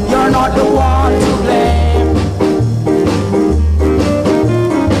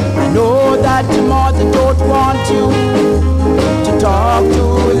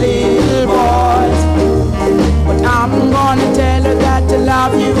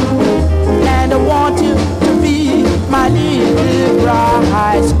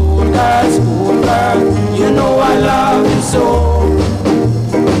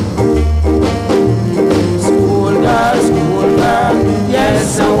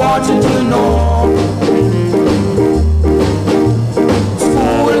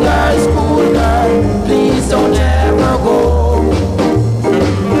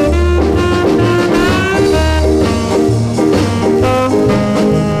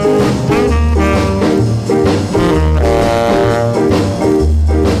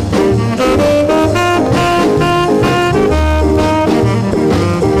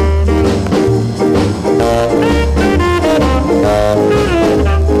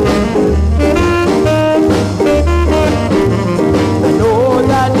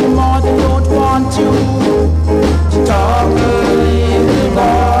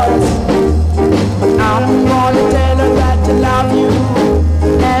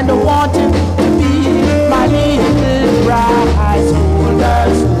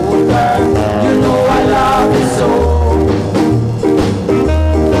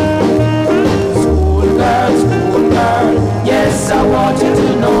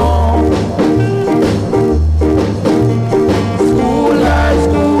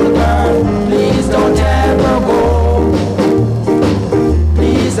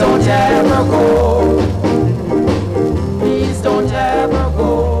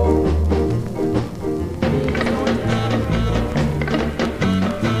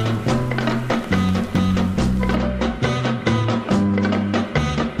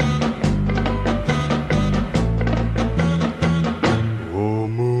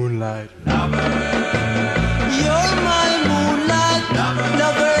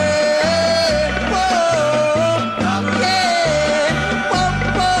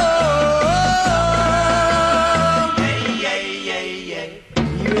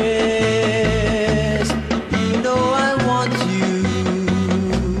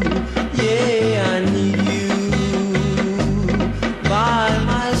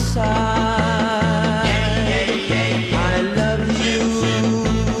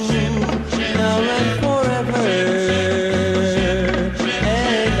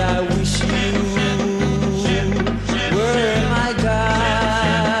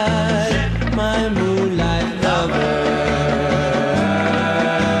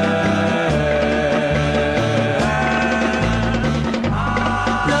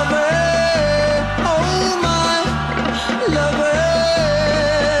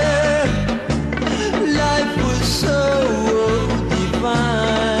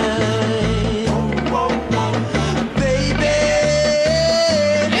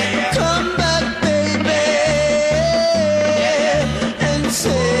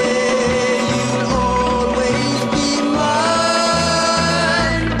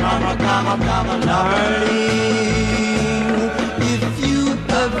 Darling, if you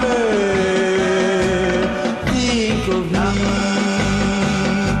ever think of me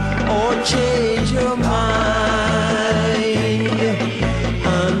or change your mind,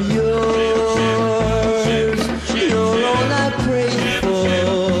 I'm yours. You're all I pray for,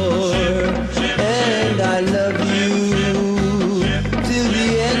 and I love you till the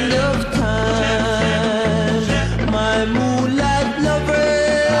end of time. My moonlight lover.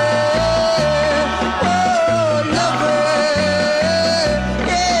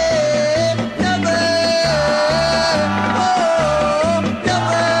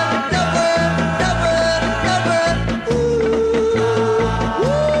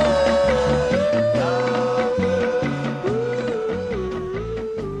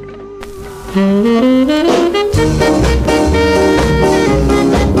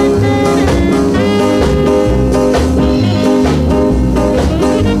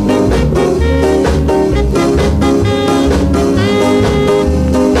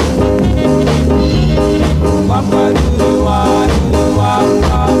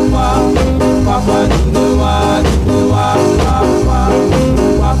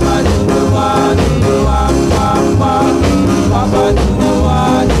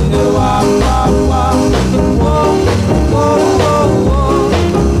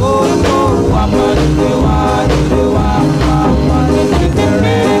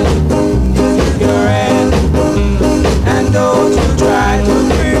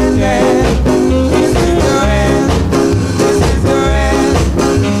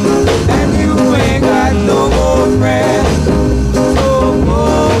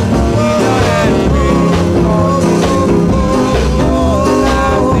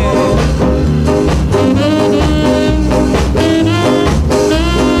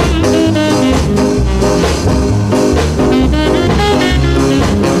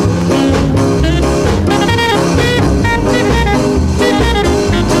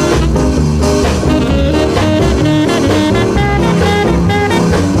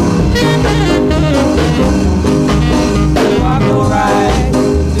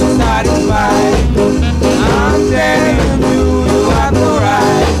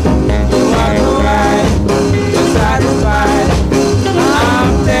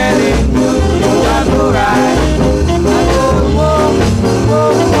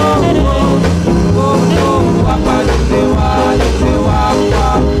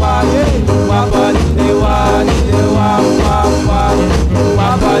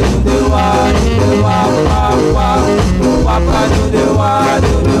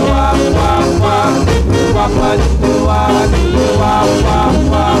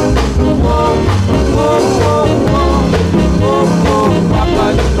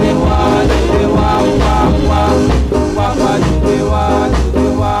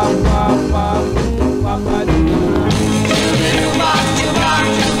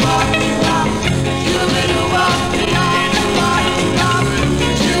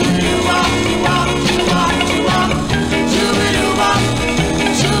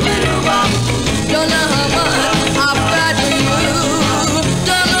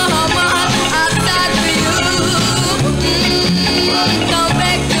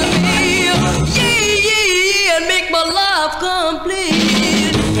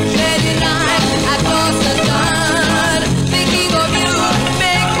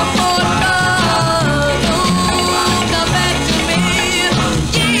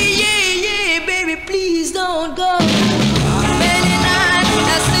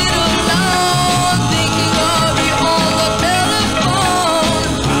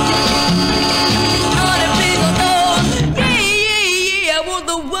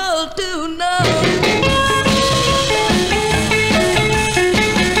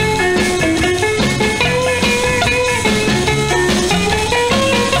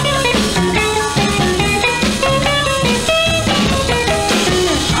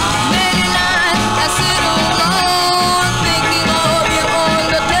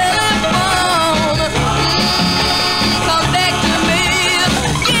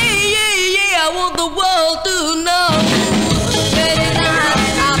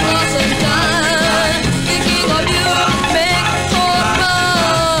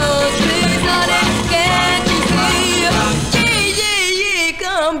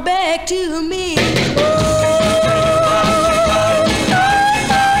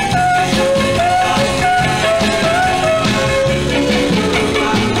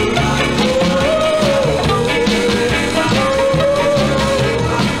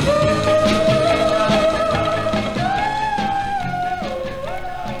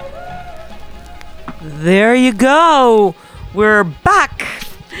 There you go. We're back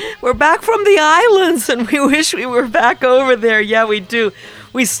We're back from the islands, and we wish we were back over there. Yeah, we do.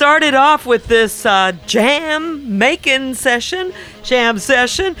 We started off with this jam session.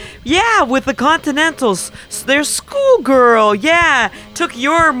 Yeah, with the Continentals. Their Schoolgirl. Yeah, took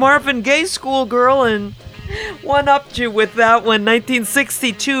your Marvin Gaye Schoolgirl and one-upped you with that one.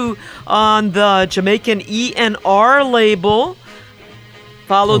 1962 on the Jamaican E&R label.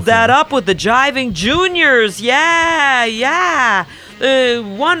 Followed that up with the Jiving Juniors. Yeah.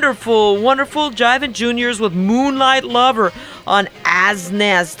 Wonderful Jiving Juniors with Moonlight Lover on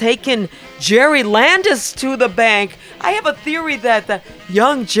Asnes, taking Jerry Landis to the bank. I have a theory that the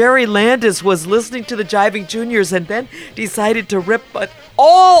young Jerry Landis was listening to the Jiving Juniors and then decided to rip it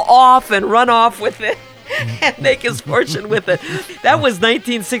all off and run off with it. And make his fortune with it. That was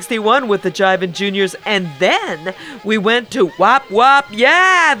 1961 with the Jiving Juniors. And then we went to Wop Wop.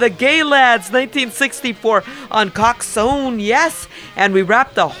 Yeah, the Gay Lads, 1964 on Coxsone. Yes. And we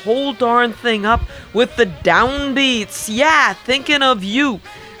wrapped the whole darn thing up with the Downbeats. Yeah, Thinking of You.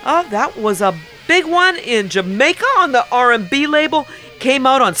 Oh, that was a big one in Jamaica on the R&B label. Came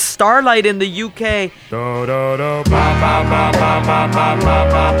out on Starlight in the UK.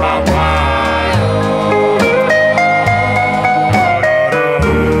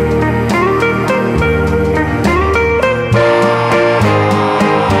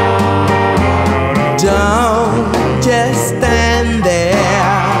 Don't just stand there.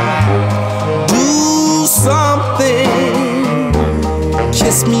 Do something.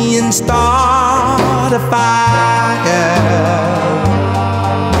 Kiss me and start a fire.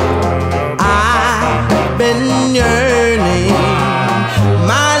 I've been yearning.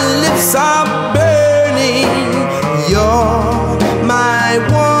 My lips are burning. You're my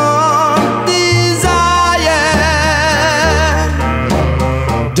one desire.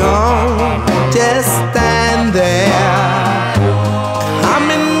 Don't just stand there.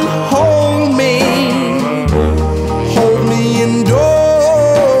 Come and hold me and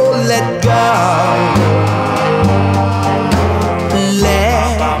don't let go.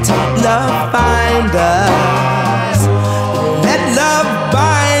 Let love find us. Let love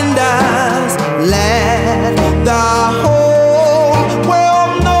bind us. Let the whole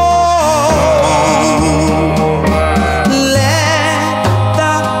world know. Let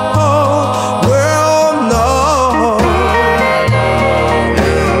the whole world know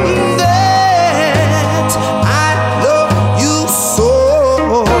that I love you so.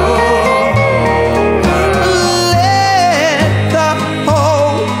 Let the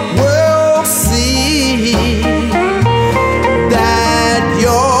whole world see that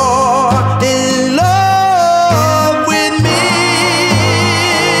you're in love with me.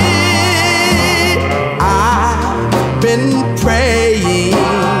 I've been praying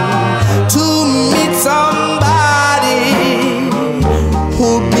to meet somebody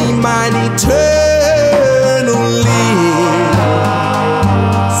who'll be mine eternally.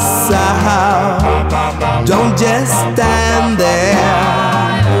 So don't just stand there.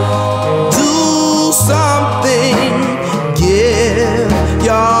 Do something. Give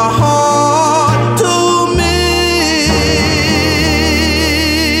your heart to me.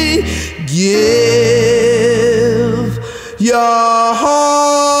 Give your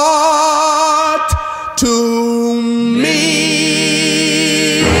heart to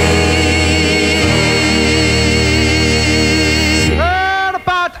me. Heard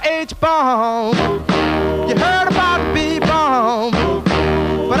about H-bomb. You heard about B-bomb.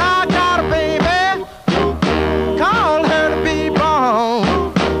 But I got a baby. Call her the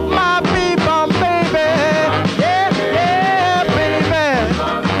B-bomb. My B-bomb baby. Yeah, baby.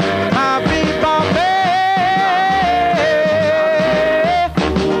 My B-bomb baby.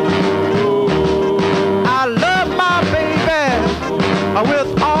 I love my baby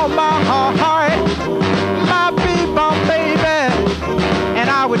with all my heart. My B-bomb baby. And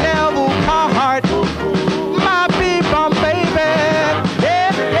I would never part. My B-bomb baby.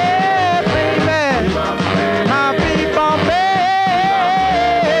 Yeah, baby. My B-bomb baby.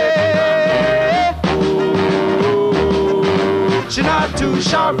 She not too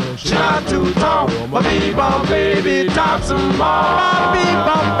sharp, she not too tall. My B-bomb baby tops them all. My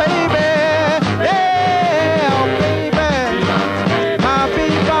B-bomb baby. Yeah, baby. My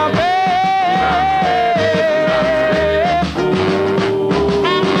B-bomb baby.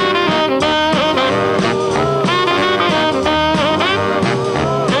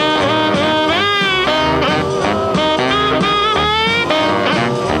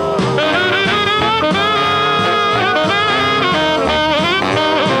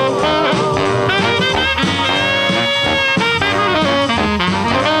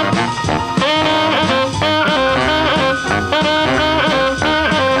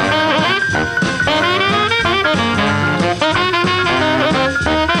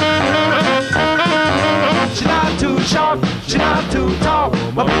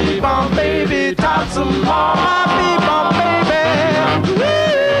 bebop baby, talk some more. My bebop baby, woo,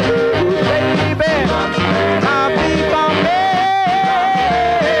 baby, my bebop baby.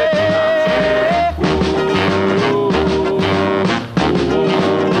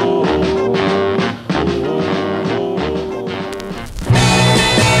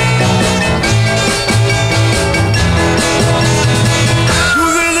 You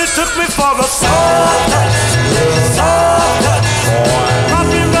really took me for a soft touch, soft touch. Wrap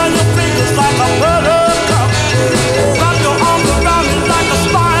me around your fingers like a buttercup. Wrap your arms around me like a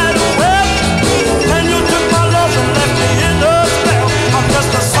spider web. And you took my love and left me in a spell. I'm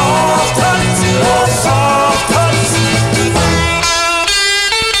just a soft touch, soft touch.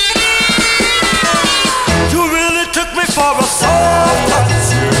 You really took me for a soft touch,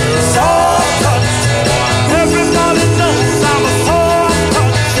 soft touch. Everybody knows I'm a soft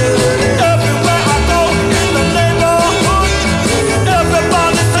touch. Everywhere I go in the neighborhood,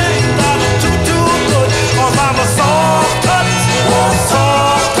 everybody thinks that I'm too good. 'Cause I'm a soft touch,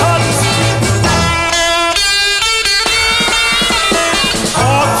 soft touch.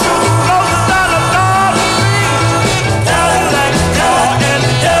 Fortune roses and a garden tree, Cadillac car and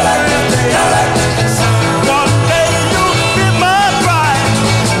everything. One day you'll be my bride.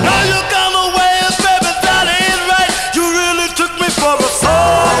 Now you gone away, baby, that ain't right. You really took me for a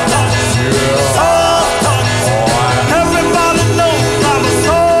soft touch, soft touch. Everybody knows I'm a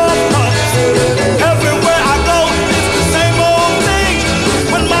soft touch. Everywhere I go, it's the same old thing.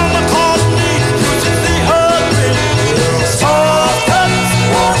 When mama calls me, you should see her grin. Soft touch,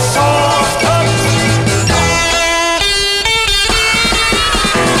 soft touch.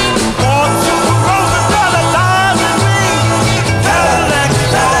 Fortune roses and a diamond ring, Cadillac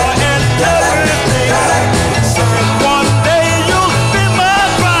car and everything. One day you'll be my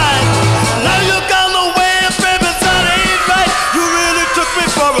bride. Now you gone away, baby, that ain't right. You really took me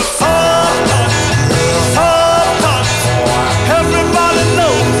for a soft touch, soft touch. Everybody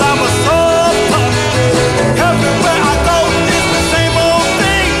knows I'm a soft touch. Everywhere I go, it's the same old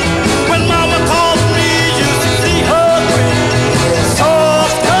thing. When mama calls me, you should see her grin.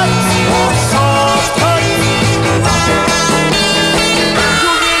 Soft touch, soft touch.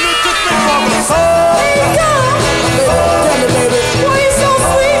 You really took me for a soft touch. Tell me, baby, why you so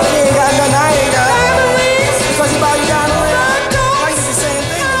sweet? You ain't got nothing, I ain't got nothing. Because you bow you down the way. I can do the same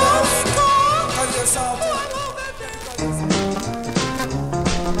thing, you know. Because you're a soft touch.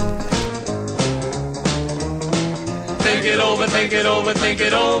 Think it over, think it over, think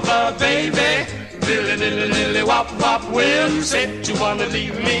it over, baby. Lily, lily, lily, wop, wop. Well, you said you wanna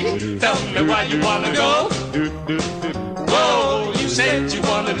leave me. Tell me why you wanna go. Whoa, you said you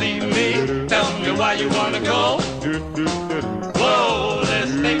wanna leave me. Tell me why you wanna go. Whoa,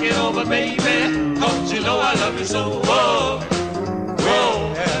 let's think it over, baby. 'Cause you know I love you so. Whoa,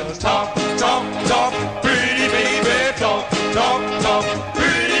 whoa, let's talk, talk, talk, pretty baby. Talk, talk, talk,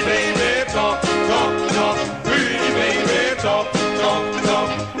 pretty baby. Talk, talk, talk, pretty baby. Talk, talk, talk,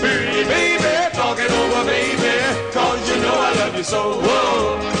 pretty baby. Talk it over, baby. 'Cause you know I love you so.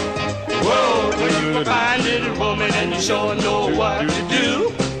 Whoa, whoa, when you a fine little woman and you sure know what to do.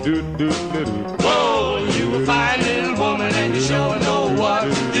 Whoa, you a fine little woman and you sure know what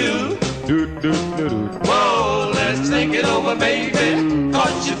to do. Whoa, let's think it over, baby.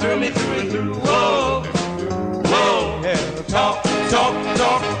 'Cause you threw me through and through. Whoa, whoa, talk, talk,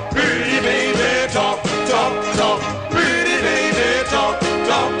 talk, pretty baby. Talk, talk, talk, pretty baby. Talk,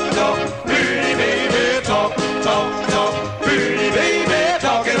 talk, talk, pretty baby. Talk, talk, talk, pretty baby.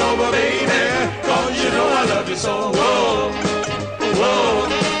 Talk it over, baby. 'Cause you know I love you so. Whoa, whoa.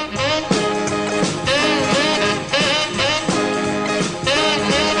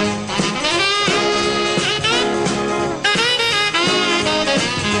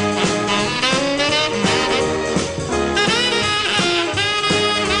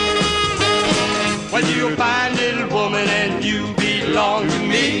 Well, you're a fine little woman and you belong to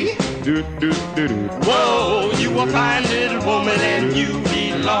me. Whoa, you a fine little woman and you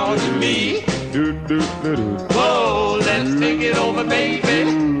belong to me. Whoa, let's think it over,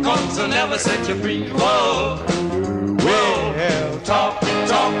 baby. 'Cause I'll never set you free. Whoa, whoa, talk,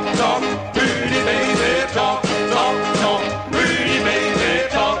 talk, talk, pretty baby. Talk, talk, talk, pretty baby.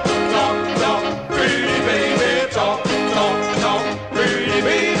 Talk, talk, talk, pretty baby. Talk, talk, talk, pretty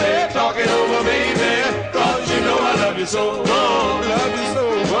baby. Talk it over, baby. 'Cause you know I love you so. Whoa, love you so.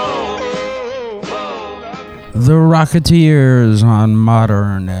 Whoa, whoa. The Rocketeers on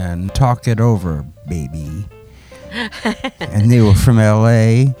Modern and Talk It Over, baby. And they were from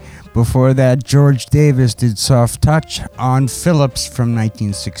LA. Before that, George Davis did Soft Touch on Phillips from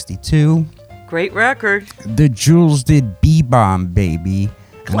 1962. Great record. The Jewels did B-Bomb, baby.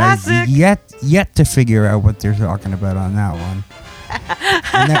 And I've Classic. yet to figure out what they're talking about on that one.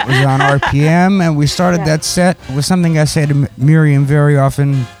 And that was on RPM, and we started that set with something I say to Miriam very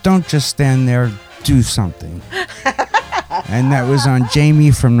often: don't just stand there, do something. And that was on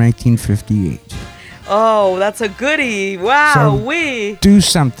Jamie from 1958. Oh, that's a goodie. Wow, So- Do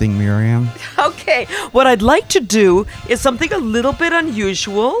something, Miriam. Okay, what I'd like to do is something a little bit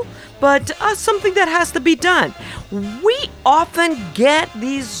unusual, but something that has to be done. We often get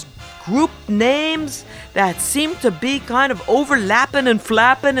these group names that seem to be kind of overlapping and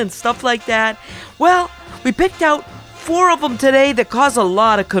flapping and stuff like that. Well, we picked out 4 of them today that cause a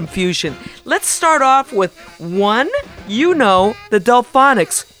lot of confusion. Let's start off with one. You know, the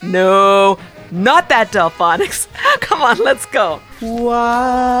Delphonics. No, not that Delphonics. Come on, let's go.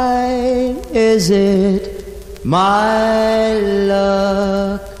 Why is it my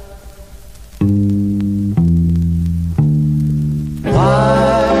luck?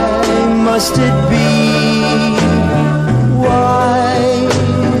 Why must it be? Why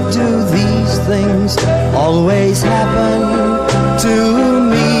do these things always happen to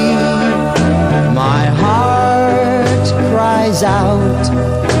me? My heart cries out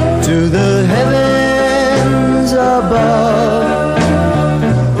to the heavens above.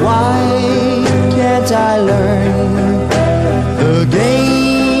 Why can't I learn the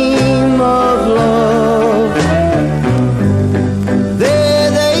game of love? There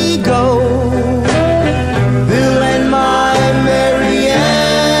they go, Bill and my Mary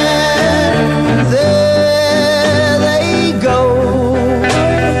Ann. There they go,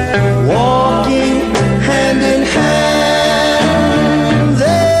 walking hand in hand.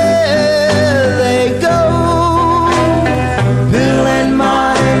 There they go, Bill and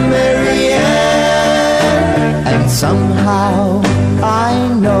my Mary Ann. And somehow I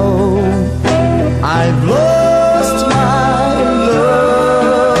know I've lost my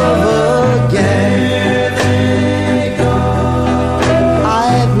love again.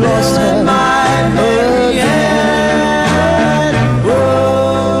 I've lost her again.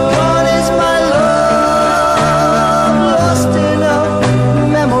 Gone is my love, lost in a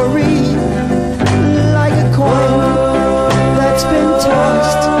memory, like a coin that's been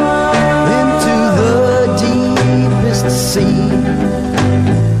tossed into the deepest sea.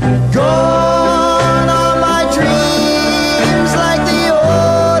 Gone are my dreams, like the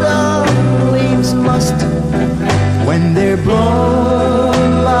autumn leaves must when they're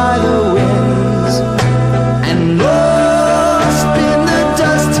blown by the winds and lost in the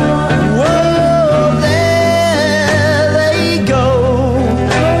dust. Whoa, there they go,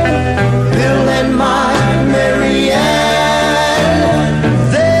 Bill and my Mary Ann.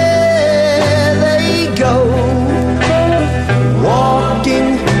 There they go, walking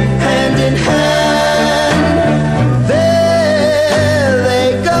hand in hand. There they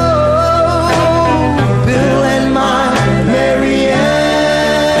go, Bill and my Mary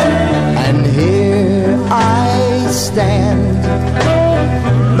Ann. And here I stand,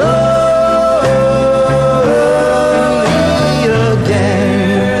 lonely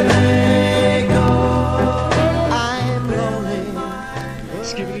again. I'm lonely.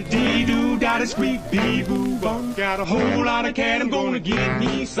 Skibbity-dee-doo, got a squeak, bee-boo, bum. Got a whole lot of cat, I'm gonna get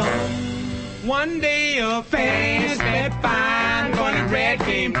me some. One day a fast, that fine, funny rat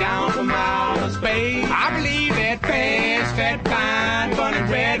came down from outer space. I believe that fast, that fine, funny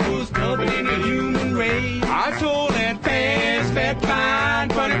rat was troubling the human race. I told that fast, that fine,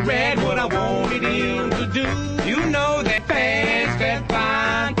 funny rat what I wanted him to do. You know that fast, that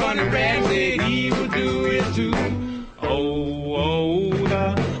fine, funny rat said he would do it too. Oh,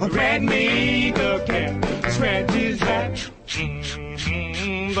 the rat made the cat scratch his back.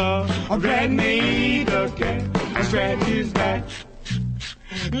 The rat made the cat scratch his back.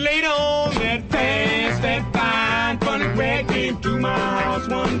 Later on that fast, that fine, funny rat came to my house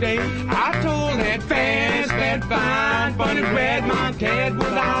one day. I told that fast, that fine, funny rat my cat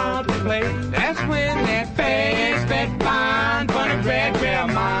was out to play. That's when that fast, that fine, funny rat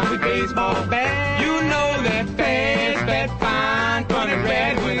grabbed my baseball bat. You know that fast, that fine, funny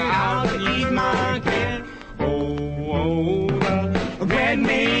rat went out to eat my cat. Oh, the rat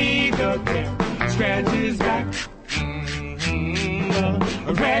made the cat scratch his back.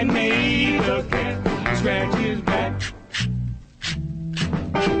 The rat made the cat scratch his back.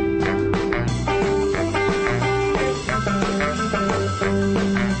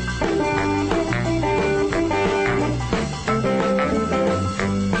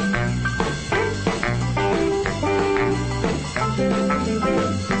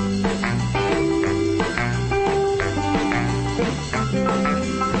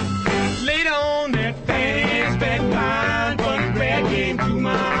 Later on that fast, that fine, funny rat came to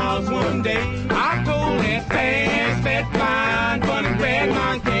my 'cause one day I told that fast, fat, fine, bunny red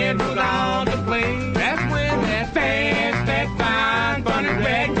monkey was out to play. That's when that fast, fat, fine, bunny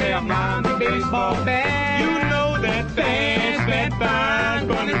red grabbed on the baseball bat. You know that fast, fat, fine,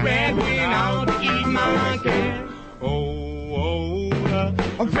 bunny red went out to eat monkey. Oh,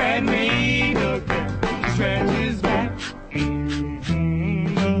 the rat made a cat scratch his back.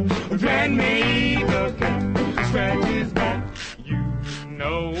 The rat made a cat scratch his back. You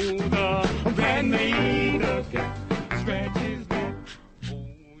know the rat made a cat scratch his back. Oh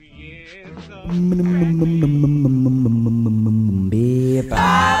yes,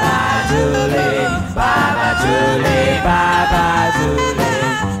 Bye-bye, Julie. Bye-bye, Julie. Bye-bye, Julie.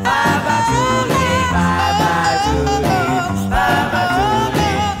 Bye-bye, Julie. Bye-bye, Julie. Bye-bye,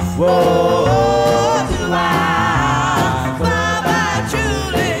 Julie. Whoa, do I? Bye-bye,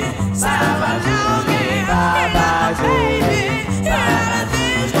 Julie. Bye-bye, Julie. Bye-bye, Julie. Bye-bye,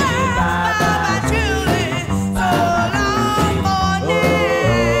 Julie. Bye-bye, Julie. So long for now.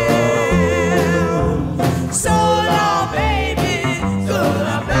 So long, baby. So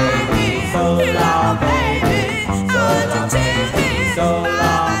long, baby. So long, baby. Until then, so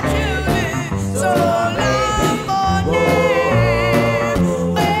long, Julie. So long for now.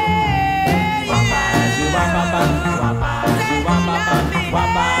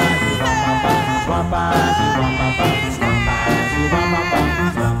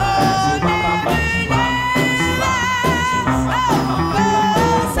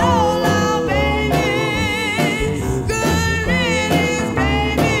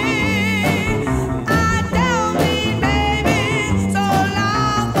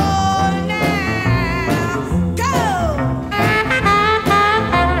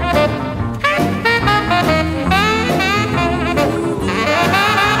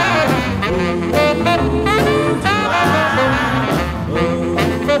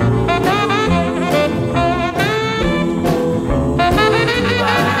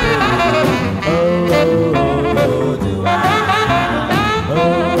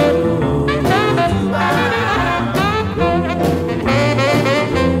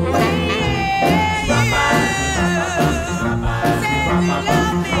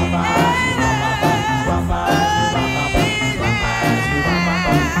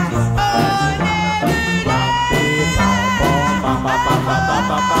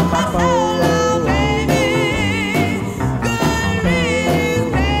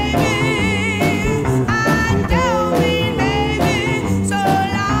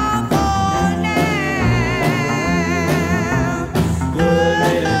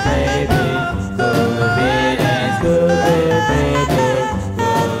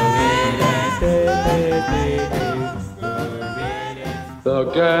 the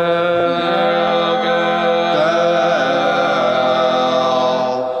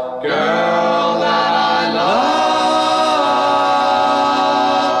girl that I love.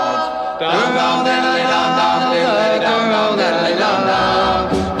 Dum dum diddly dum dum diddly dum dum diddly dum dum.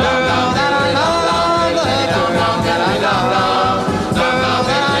 Dum dum diddly dum dum diddly dum dum diddly dum dum. Dum dum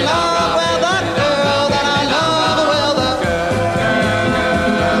diddly dum dum. Well, that girl that I love, well, the girl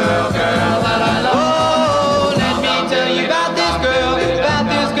that I love. Oh, let me tell you about this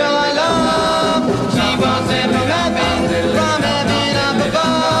girl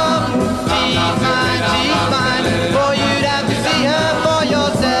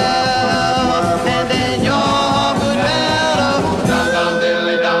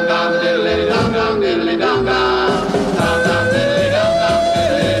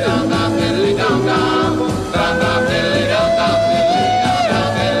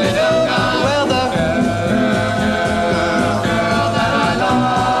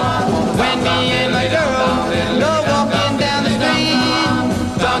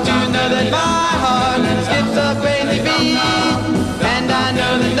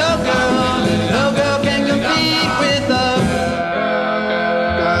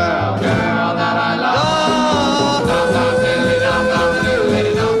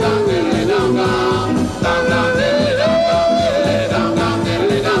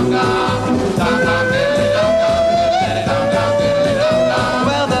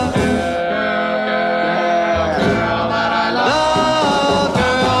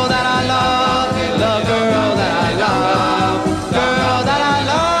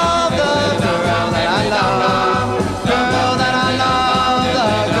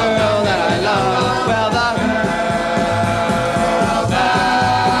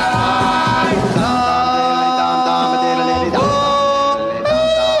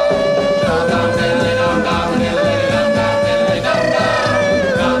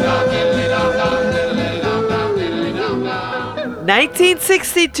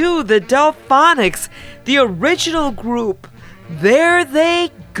 1962, the Delphonics, the original group. There they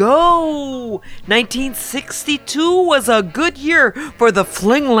go. 1962 was a good year for the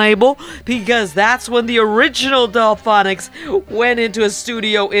Fling label because that's when the original Delphonics went into a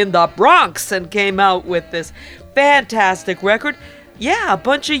studio in the Bronx and came out with this fantastic record. Yeah, a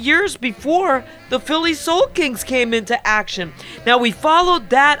bunch of years before the Philly Soul Kings came into action. Now, we followed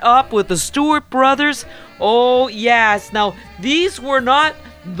that up with the Stewart Brothers. Oh, yes. Now, these were not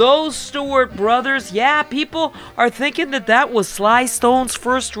those Stewart Brothers. Yeah, people are thinking that that was Sly Stone's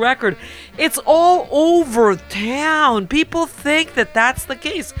first record. It's all over town. People think that that's the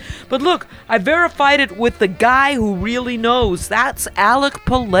case. But look, I verified it with the guy who really knows. That's Alec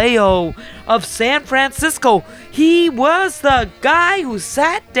Palaio of San Francisco. He was the guy who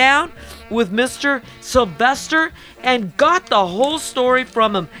sat down with Mr. Sylvester and got the whole story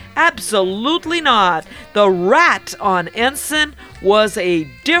from him. Absolutely not. The rat on Ensign was a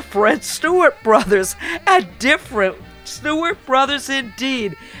different Stewart Brothers. A different Stewart Brothers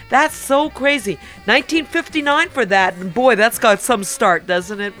indeed. That's so crazy. 1959 for that. And boy, that's got some start,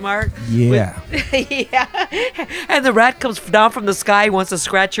 doesn't it, Mark? Yeah. Yeah. And the rat comes down from the sky, wants to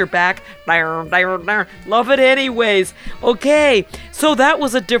scratch your back. Love it anyways. Okay, so that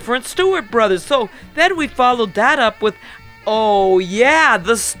was a different Stewart Brothers. So then we followed that up with, oh yeah,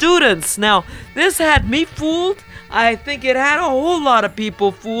 the Students. Now, this had me fooled. I think it had a whole lot of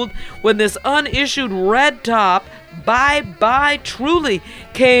people fooled when this unissued Red Top, Bye Bye Truly,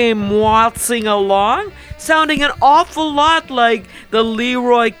 came waltzing along, sounding an awful lot like the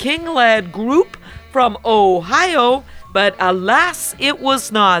Leroy King Lad group from Ohio, but alas, it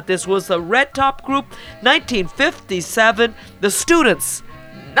was not. This was the Red Top group, 1957, the Students.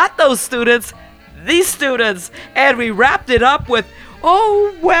 Not those students, these students. And we wrapped it up with,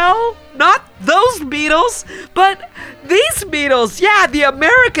 oh, well, not those Beatles, but these Beatles. Yeah, the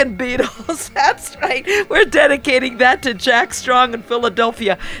American Beatles. That's right. We're dedicating that to Jack Strong in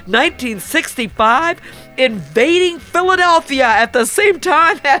Philadelphia. 1965, invading Philadelphia at the same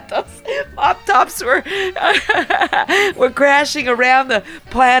time that those pop tops were crashing around the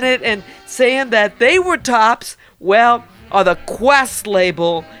planet and saying that they were tops. Well, the Quest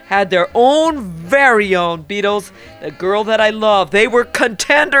label had their own very own Beatles, The Girl That I Love. They were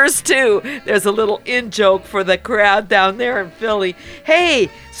contenders too. There's a little in-joke for the crowd down there in Philly. Hey,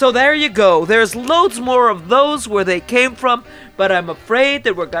 so there you go. There's loads more of those where they came from, but I'm afraid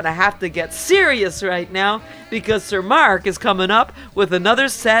that we're going to have to get serious right now because Sir Mark is coming up with another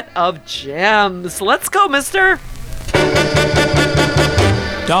set of gems. Let's go, mister.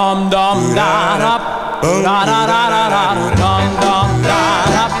 Dum dum da da da da da da da dum dum da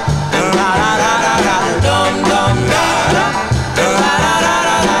da da da da da dum dum da da da da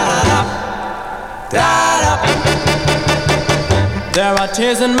da da da. There are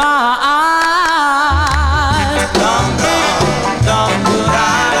tears in my eyes. Dum dum dum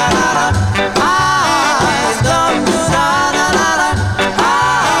da da da da. Eyes dum da da da da.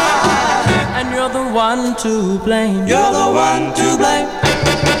 And you're the one to blame. You're the one to blame.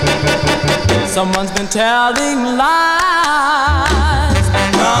 Someone's been telling lies.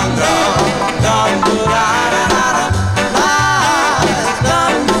 Dum dum dum da da da da. Lies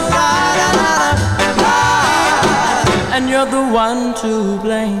dum da da da da. Lies. And you're the one to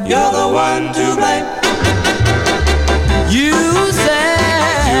blame. You're the one to blame. You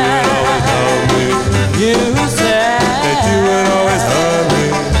said that you would always love me.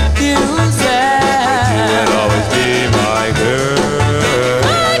 You said that you would always be my girl.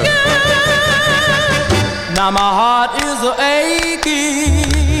 Now my heart is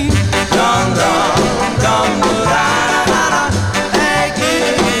aching. Dum dum dum da da da da.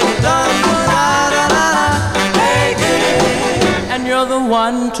 Aching. Dum da da da da. Aching. And you're the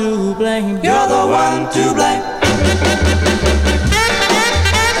one to blame. You're the one to blame.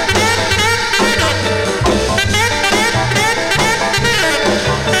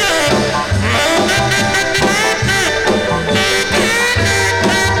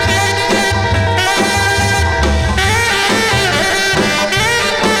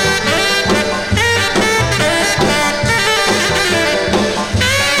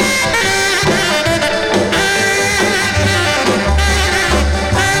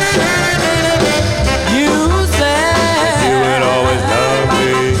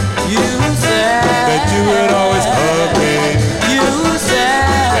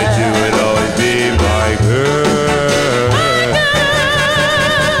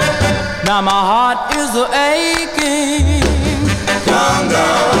 Now my heart is aching. Dum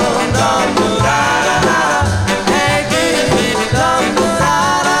dum dum da da da. Aching. Dum da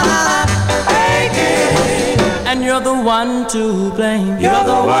da da. Aching. And you're the one one to blame. You're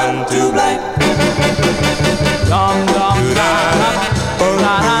the one to blame. Dum dum da da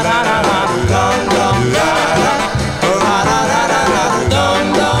da da da da dum dum da da da da da da dum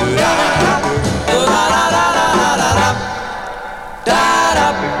dum da da da da da da da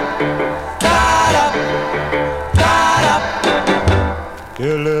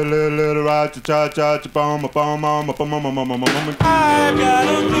Little right cha cha cha bum bum bum bum bum bum bum. I've got a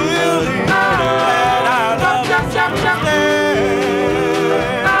feeling that I love you someday.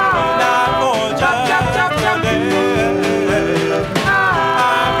 Not for just today.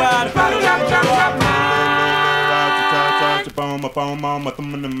 I've got a feeling that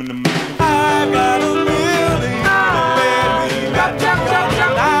I've got a feeling that baby got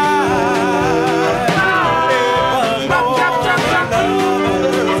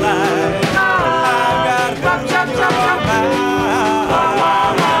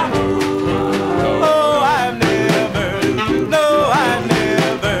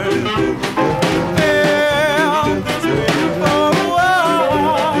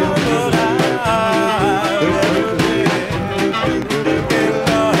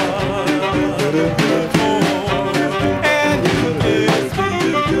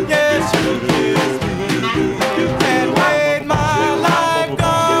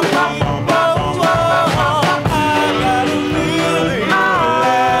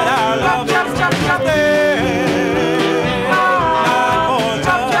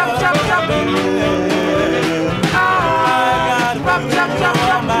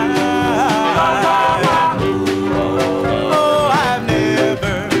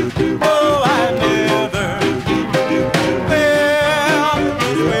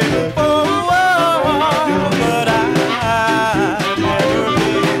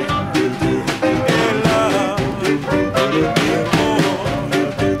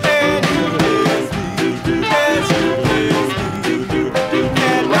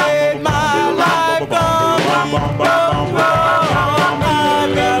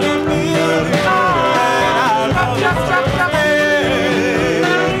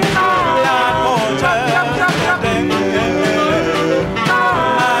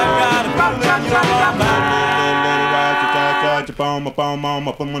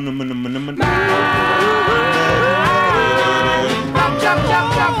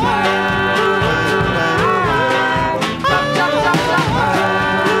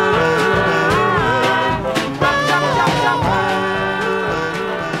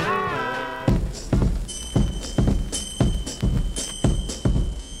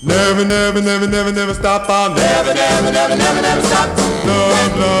Never stop. I'll never stop.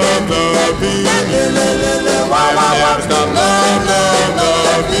 Love, love, love, be. Never stop. Love, love,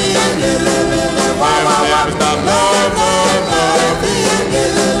 love, be. Never stop. Love, love, love, be.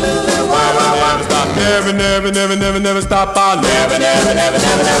 Never stop. Never stop. I'll never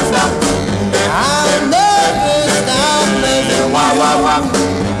stop. I'll never stop loving you. Whatever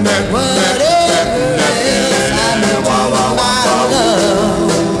else I need to my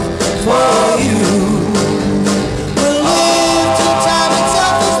love for you. We'll live till time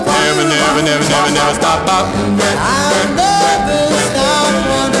itself is through. Never stop. I'll never stop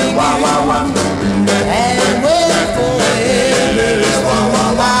wanting you and wait forever for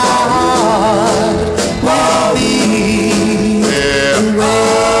my heart will be. The way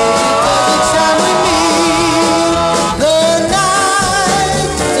doesn't shine with me. The night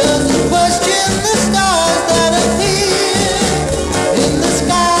doesn't question the stars that appear in the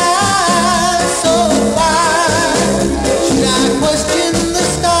sky so wide. Should I question the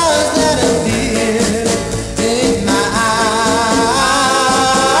stars that appear in my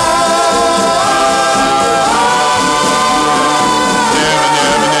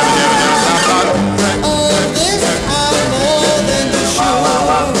Of this I'm more than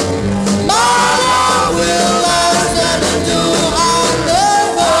sure. My love will last and endure. I'll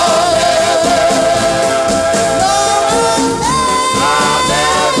never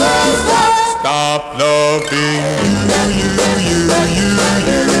Stop loving you.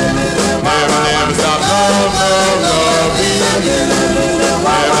 Never stop. Love, love, love, be.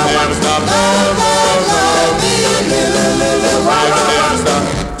 Never stop. Love, love, love, be.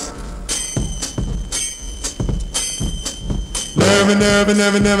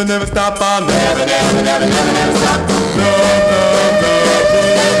 Never stop. Never stop.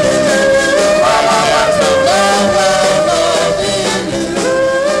 I'll never stop. Love, love, love, be.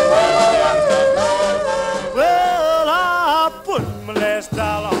 Well, I put my last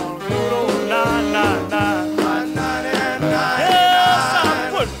dollar on good old 999. Yes, I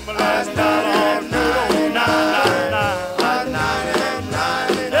put my last dollar on good old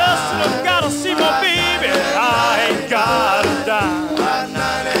 999. Yes, and I've gotta see my baby. I ain't got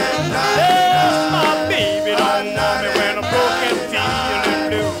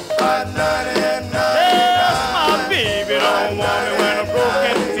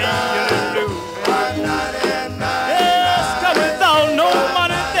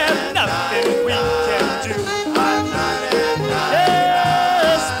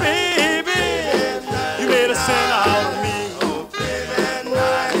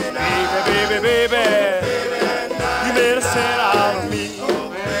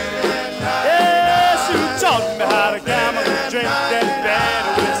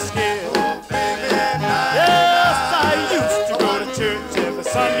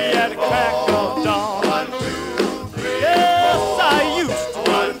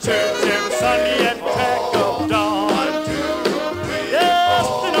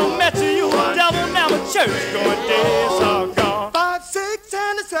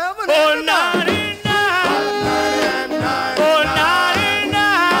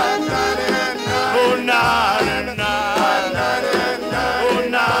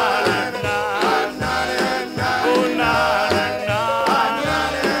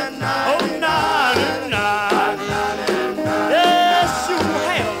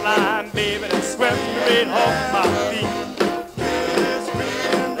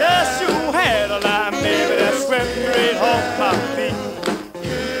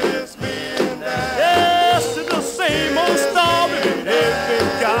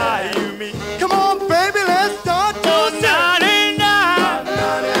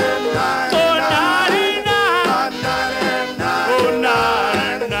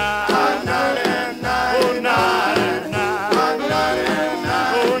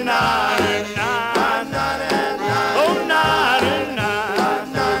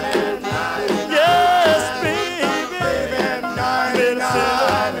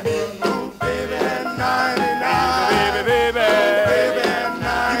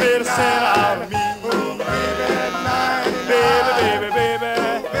send out of me. Baby, baby, baby.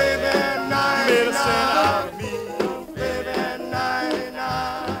 Baby, send out of me.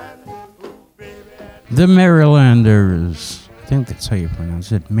 The Marylanders. I think that's how you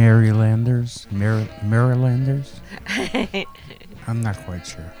pronounce it. Marylanders? Marylanders? I'm not quite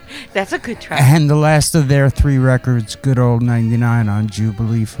sure. That's a good try. And the last of their three records, Good Old 99 on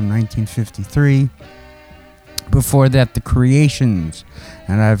Jubilee from 1953. Before that, The Creations,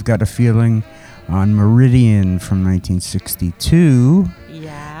 and I've Got a Feeling on Meridian from 1962.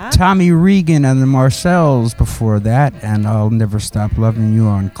 Yeah. Tommy Regan and the Marcells before that, and I'll Never Stop Loving You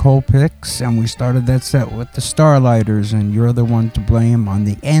on Colpix. And we started that set with the Starlighters and You're the One to Blame on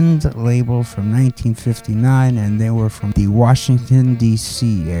the End label from 1959, and they were from the Washington,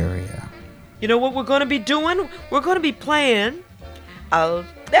 D.C. area. You know what we're going to be doing? We're going to be playing a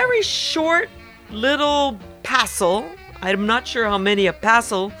very short little passel. I'm not sure how many a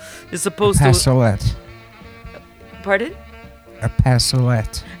passel is supposed to... Passolette. Pardon? A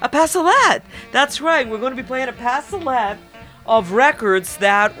passolette. A passolette. That's right. We're going to be playing a passolette of records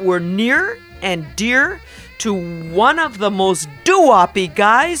that were near and dear to one of the most doo-woppy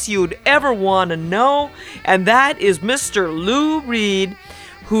guys you'd ever want to know, and that is Mr. Lou Reed,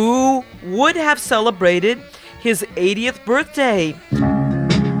 who would have celebrated his 80th birthday.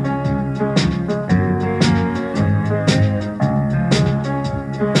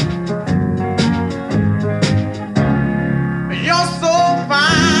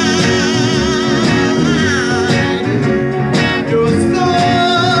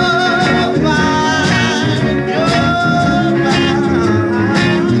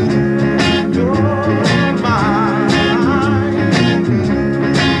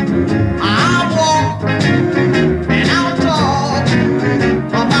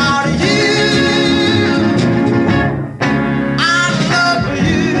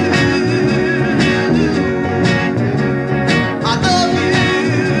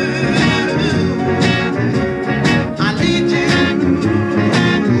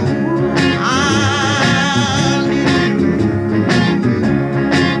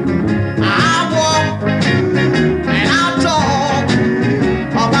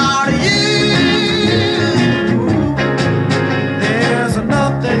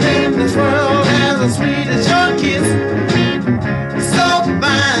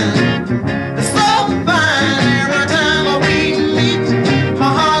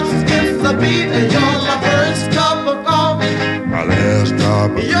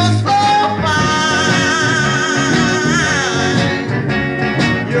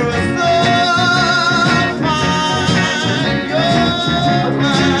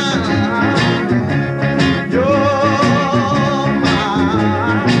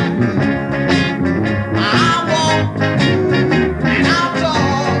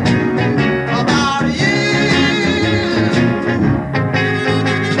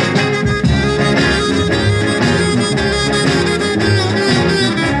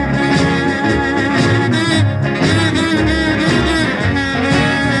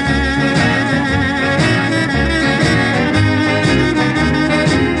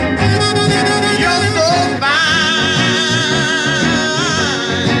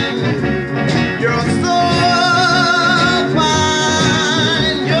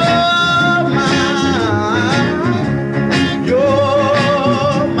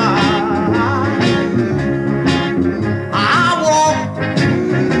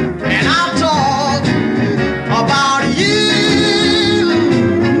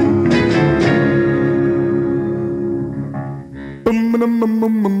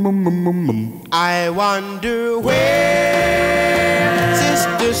 I wonder where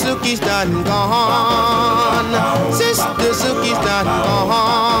Sister Sookie's done gone. Sister Sookie's done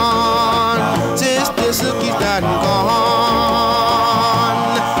gone. Sister Sookie's done gone.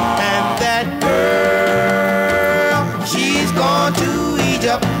 And that girl, she's gone to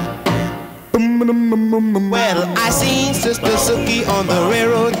Egypt. Well, I seen Sister Sookie on the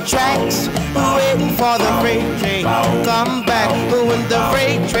railroad tracks, waiting for the freight train to come back. But when the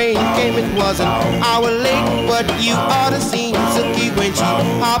freight train came, it was an hour late. But you ought to seen Sookie when she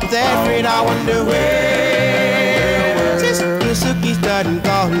hopped that freight. I wonder where Sister Sookie's done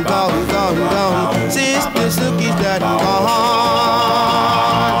gone, gone, gone, gone. Sister Sookie's done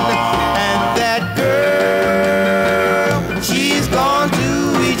gone. And that girl, she's gone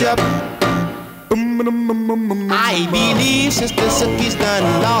to Egypt. I believe Sister Sookie's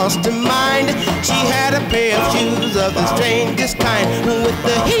done lost her mind. She had a pair of shoes of the strangest kind, with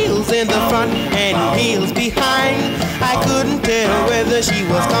the heels in the front and heels behind. I couldn't tell whether she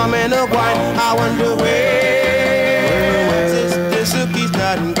was coming or going. I wonder where Sister Sookie's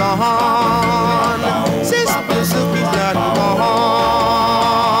done gone. Sister Sookie's done gone.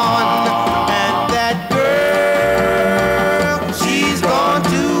 And that girl, she's gone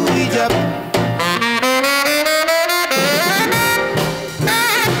to Egypt.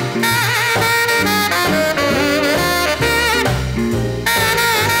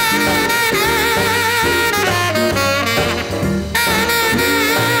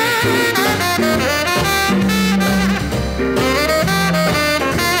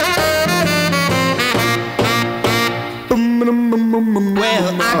 Well,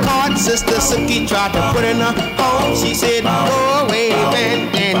 I caught Sister Sookie, tried to put in a home. She said, go away, man,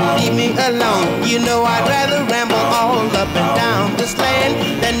 and leave me alone. You know I'd rather ramble all up and down this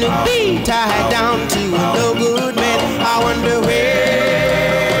land than to be tied down to a no good man. I wonder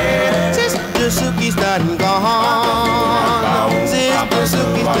where Sister Sookie's done gone. Sister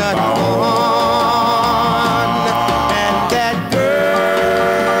Sookie's done gone. And that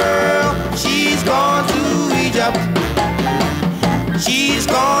girl, she's gone to Egypt. She's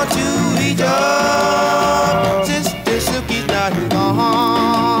gone to Egypt. Sister Sookie's done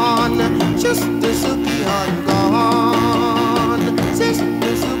gone. Sister Sookie's done gone.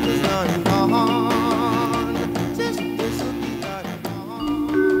 Sister Sookie's done gone. Sister Sookie's done gone.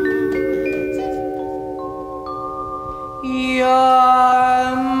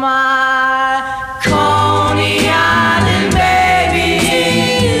 You're my Coney Island baby.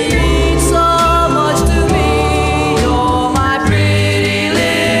 Means so much to me. You're my pretty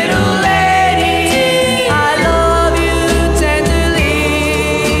little lady. I love you tenderly.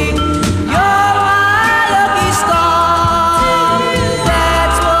 You're my lucky star.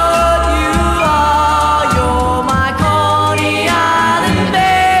 That's what you are. You're my Coney Island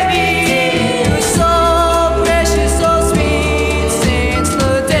baby. You're so precious, so sweet. Since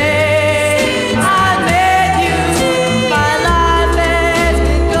the day I met you, my life has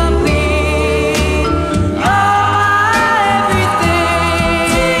been complete. You're my everything.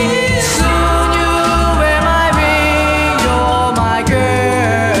 Soon you'll wear my ring. You're my girl.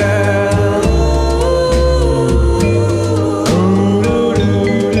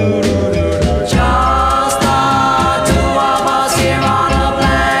 Just the two of us here on a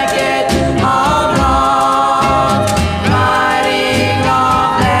blanket of love, writing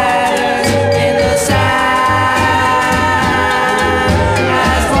love letters in the sand.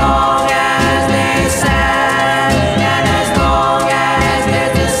 As long as there's sand and as long as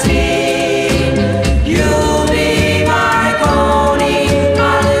there's the sea, you'll be my Coney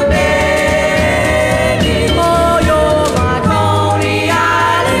Island baby. Oh, you're my Coney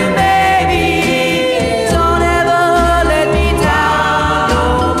Island baby. Don't ever let me down.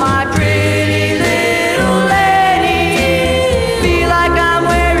 You're my pretty little lady. Feel like I'm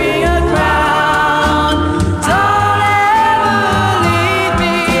wearing a crown. Don't ever leave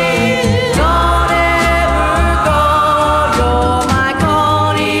me. Don't ever go. You're my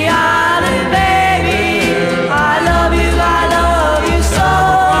Coney Island baby. I love you so.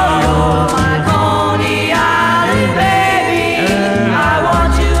 You're my Coney Island baby. I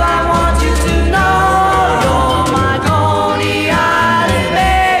want you to know. You're my Coney Island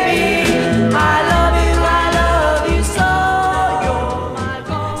baby. I love you so. You're my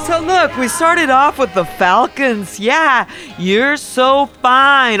Coney. So look, we started off with the Falcons. Yeah, You're So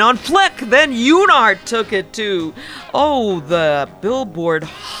Fine on Flick. Then Unart took it to, the Billboard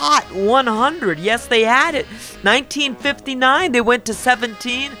Hot 100. Yes, they had it. 1959, they went to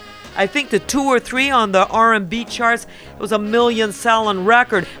 17. I think to 2 or 3 on the R&B charts. It was a million-selling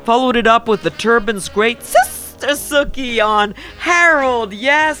record. Followed it up with the Turbans' great Sister Sookie on Harold.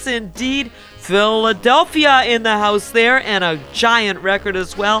 Yes, indeed. Philadelphia in the house there, and a giant record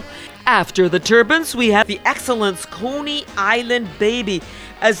as well. After the Turbans, we have the Excellence Coney Island Baby.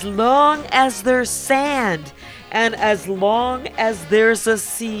 As long as there's sand and as long as there's a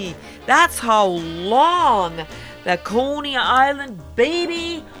sea. That's how long that Coney Island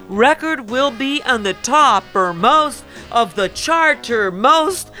Baby record will be on the top or most of the charter,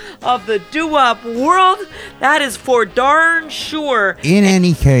 most of the doo-wop world. That is for darn sure. In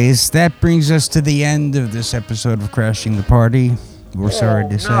any case, that brings us to the end of this episode of Crashing the Party. We're sorry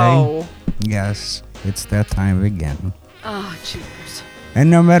to say. No. Yes, it's that time again. Oh, jeepers. And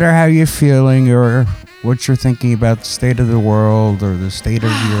no matter how you're feeling or what you're thinking about the state of the world or the state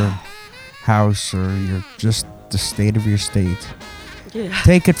of your house or just the state of your state,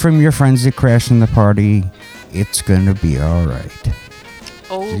 take it from your friends at Crashing the Party. It's gonna be all right.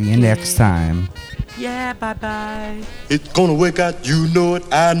 Okay. See you next time. Yeah, bye-bye. It's gonna work out, you know it,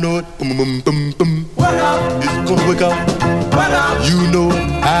 I know it. Boom, boom, boom, boom. It's gonna work out. You know it,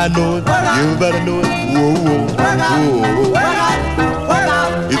 I know it. You better know it. Whoa, whoa, whoa.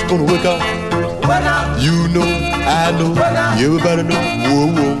 It's gonna work out. You know, I know, everybody know. Whoa,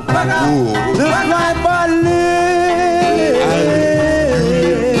 whoa, whoa. Looks like Berlin.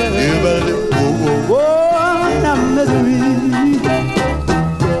 Everybody know. Whoa, whoa. Whoa, the misery.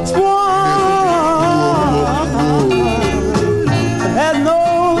 Swan has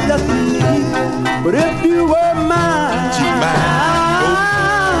no destiny, but if you were mine,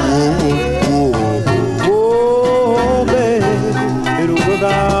 oh, baby, it'll work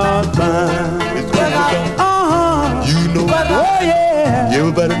out fine. You know, oh yeah,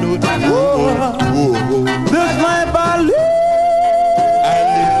 everybody know. Whoa, whoa, whoa. Looks like Berlin. I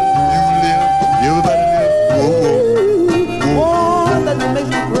live, you live, everybody live. Whoa, whoa. Oh, that makes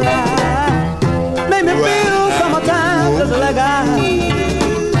me cry. Make me feel summertime just like I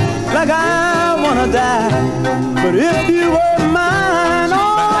wanna die. But if you were mine, oh,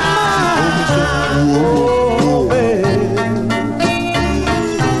 baby,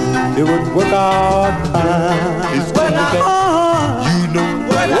 it would work out fine. It's gonna work out. You know.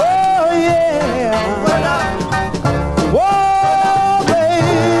 Oh, yeah. Whoa,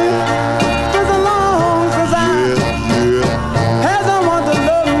 baby, it's a long since I had someone to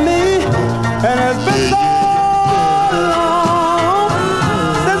love me, and it's been so long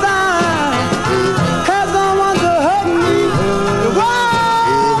since I had someone to hug me.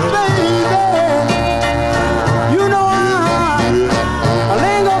 Whoa, baby, you know I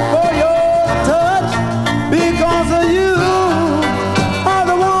linger for your touch because of you are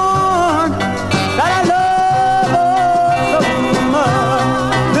the one that I love so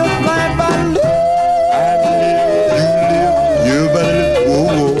much. Look like Berlin. You better live. Whoa,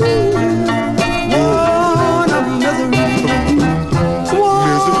 whoa. One of misery. Swan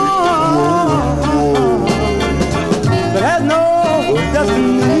that has no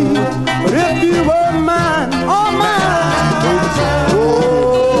destiny. But if you were mine, oh mine,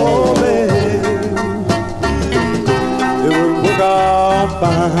 oh baby, it would work out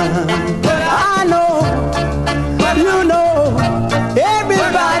fine. I know, you know,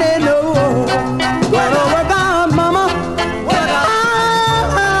 everybody knows. Gonna work out, mama.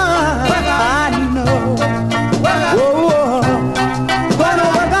 I know. Whoa, gonna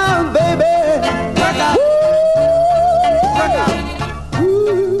work out, baby.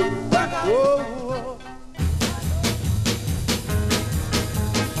 Woo, whoa.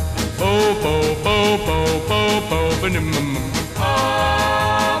 Oh, bo, bo, bo, bo, bo, ba-dum. Oh,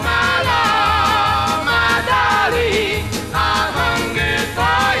 my love, my darling, I'm hungry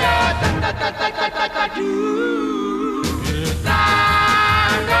for you. Ta-ta-ta-ta-ta-ta-ta-ta-doo.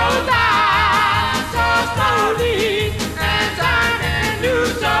 Time goes by so slowly, and time can do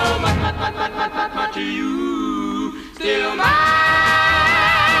so much to you. Still mine.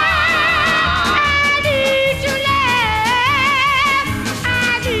 I need your love. I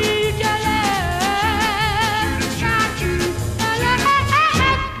need your love. Got you,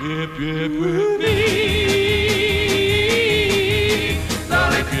 Yep, yep, yep. me.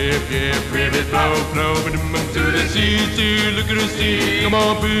 Slowly, Yep, yep, ribbit, flow, flow, ba-dum. To the sea, look at the sea. Come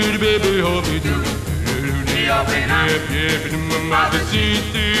on, pretty baby, hold me to. open up. Yep, yep, ba-dum. The sea,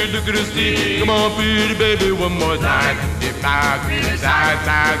 look at the sea. Come on, pretty baby, one more time. Side,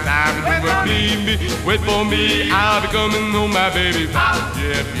 wait for me, I'll be coming home, my baby.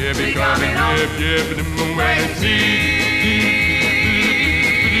 Yep, yep, be coming, yep, yep, ba-dum. Wait and see.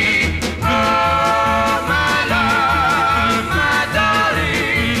 Oh, my love, my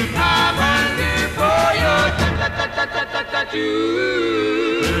darling, I'm hungry for your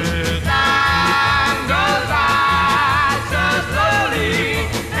ta-ta-ta-ta-ta-ta-ta-too. Time goes by so slowly,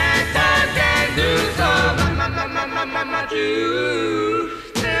 and time can do so much too.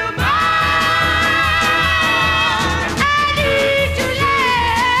 Still mine. I need your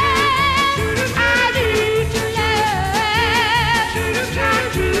love. I need your love. Try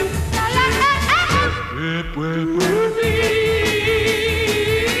to Whip, whip, whip.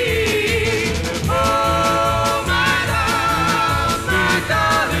 oh, my love, my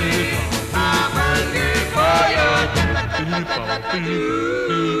darling, I'm hungry for your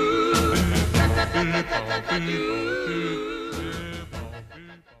ta-ta-ta-ta-ta-ta-too.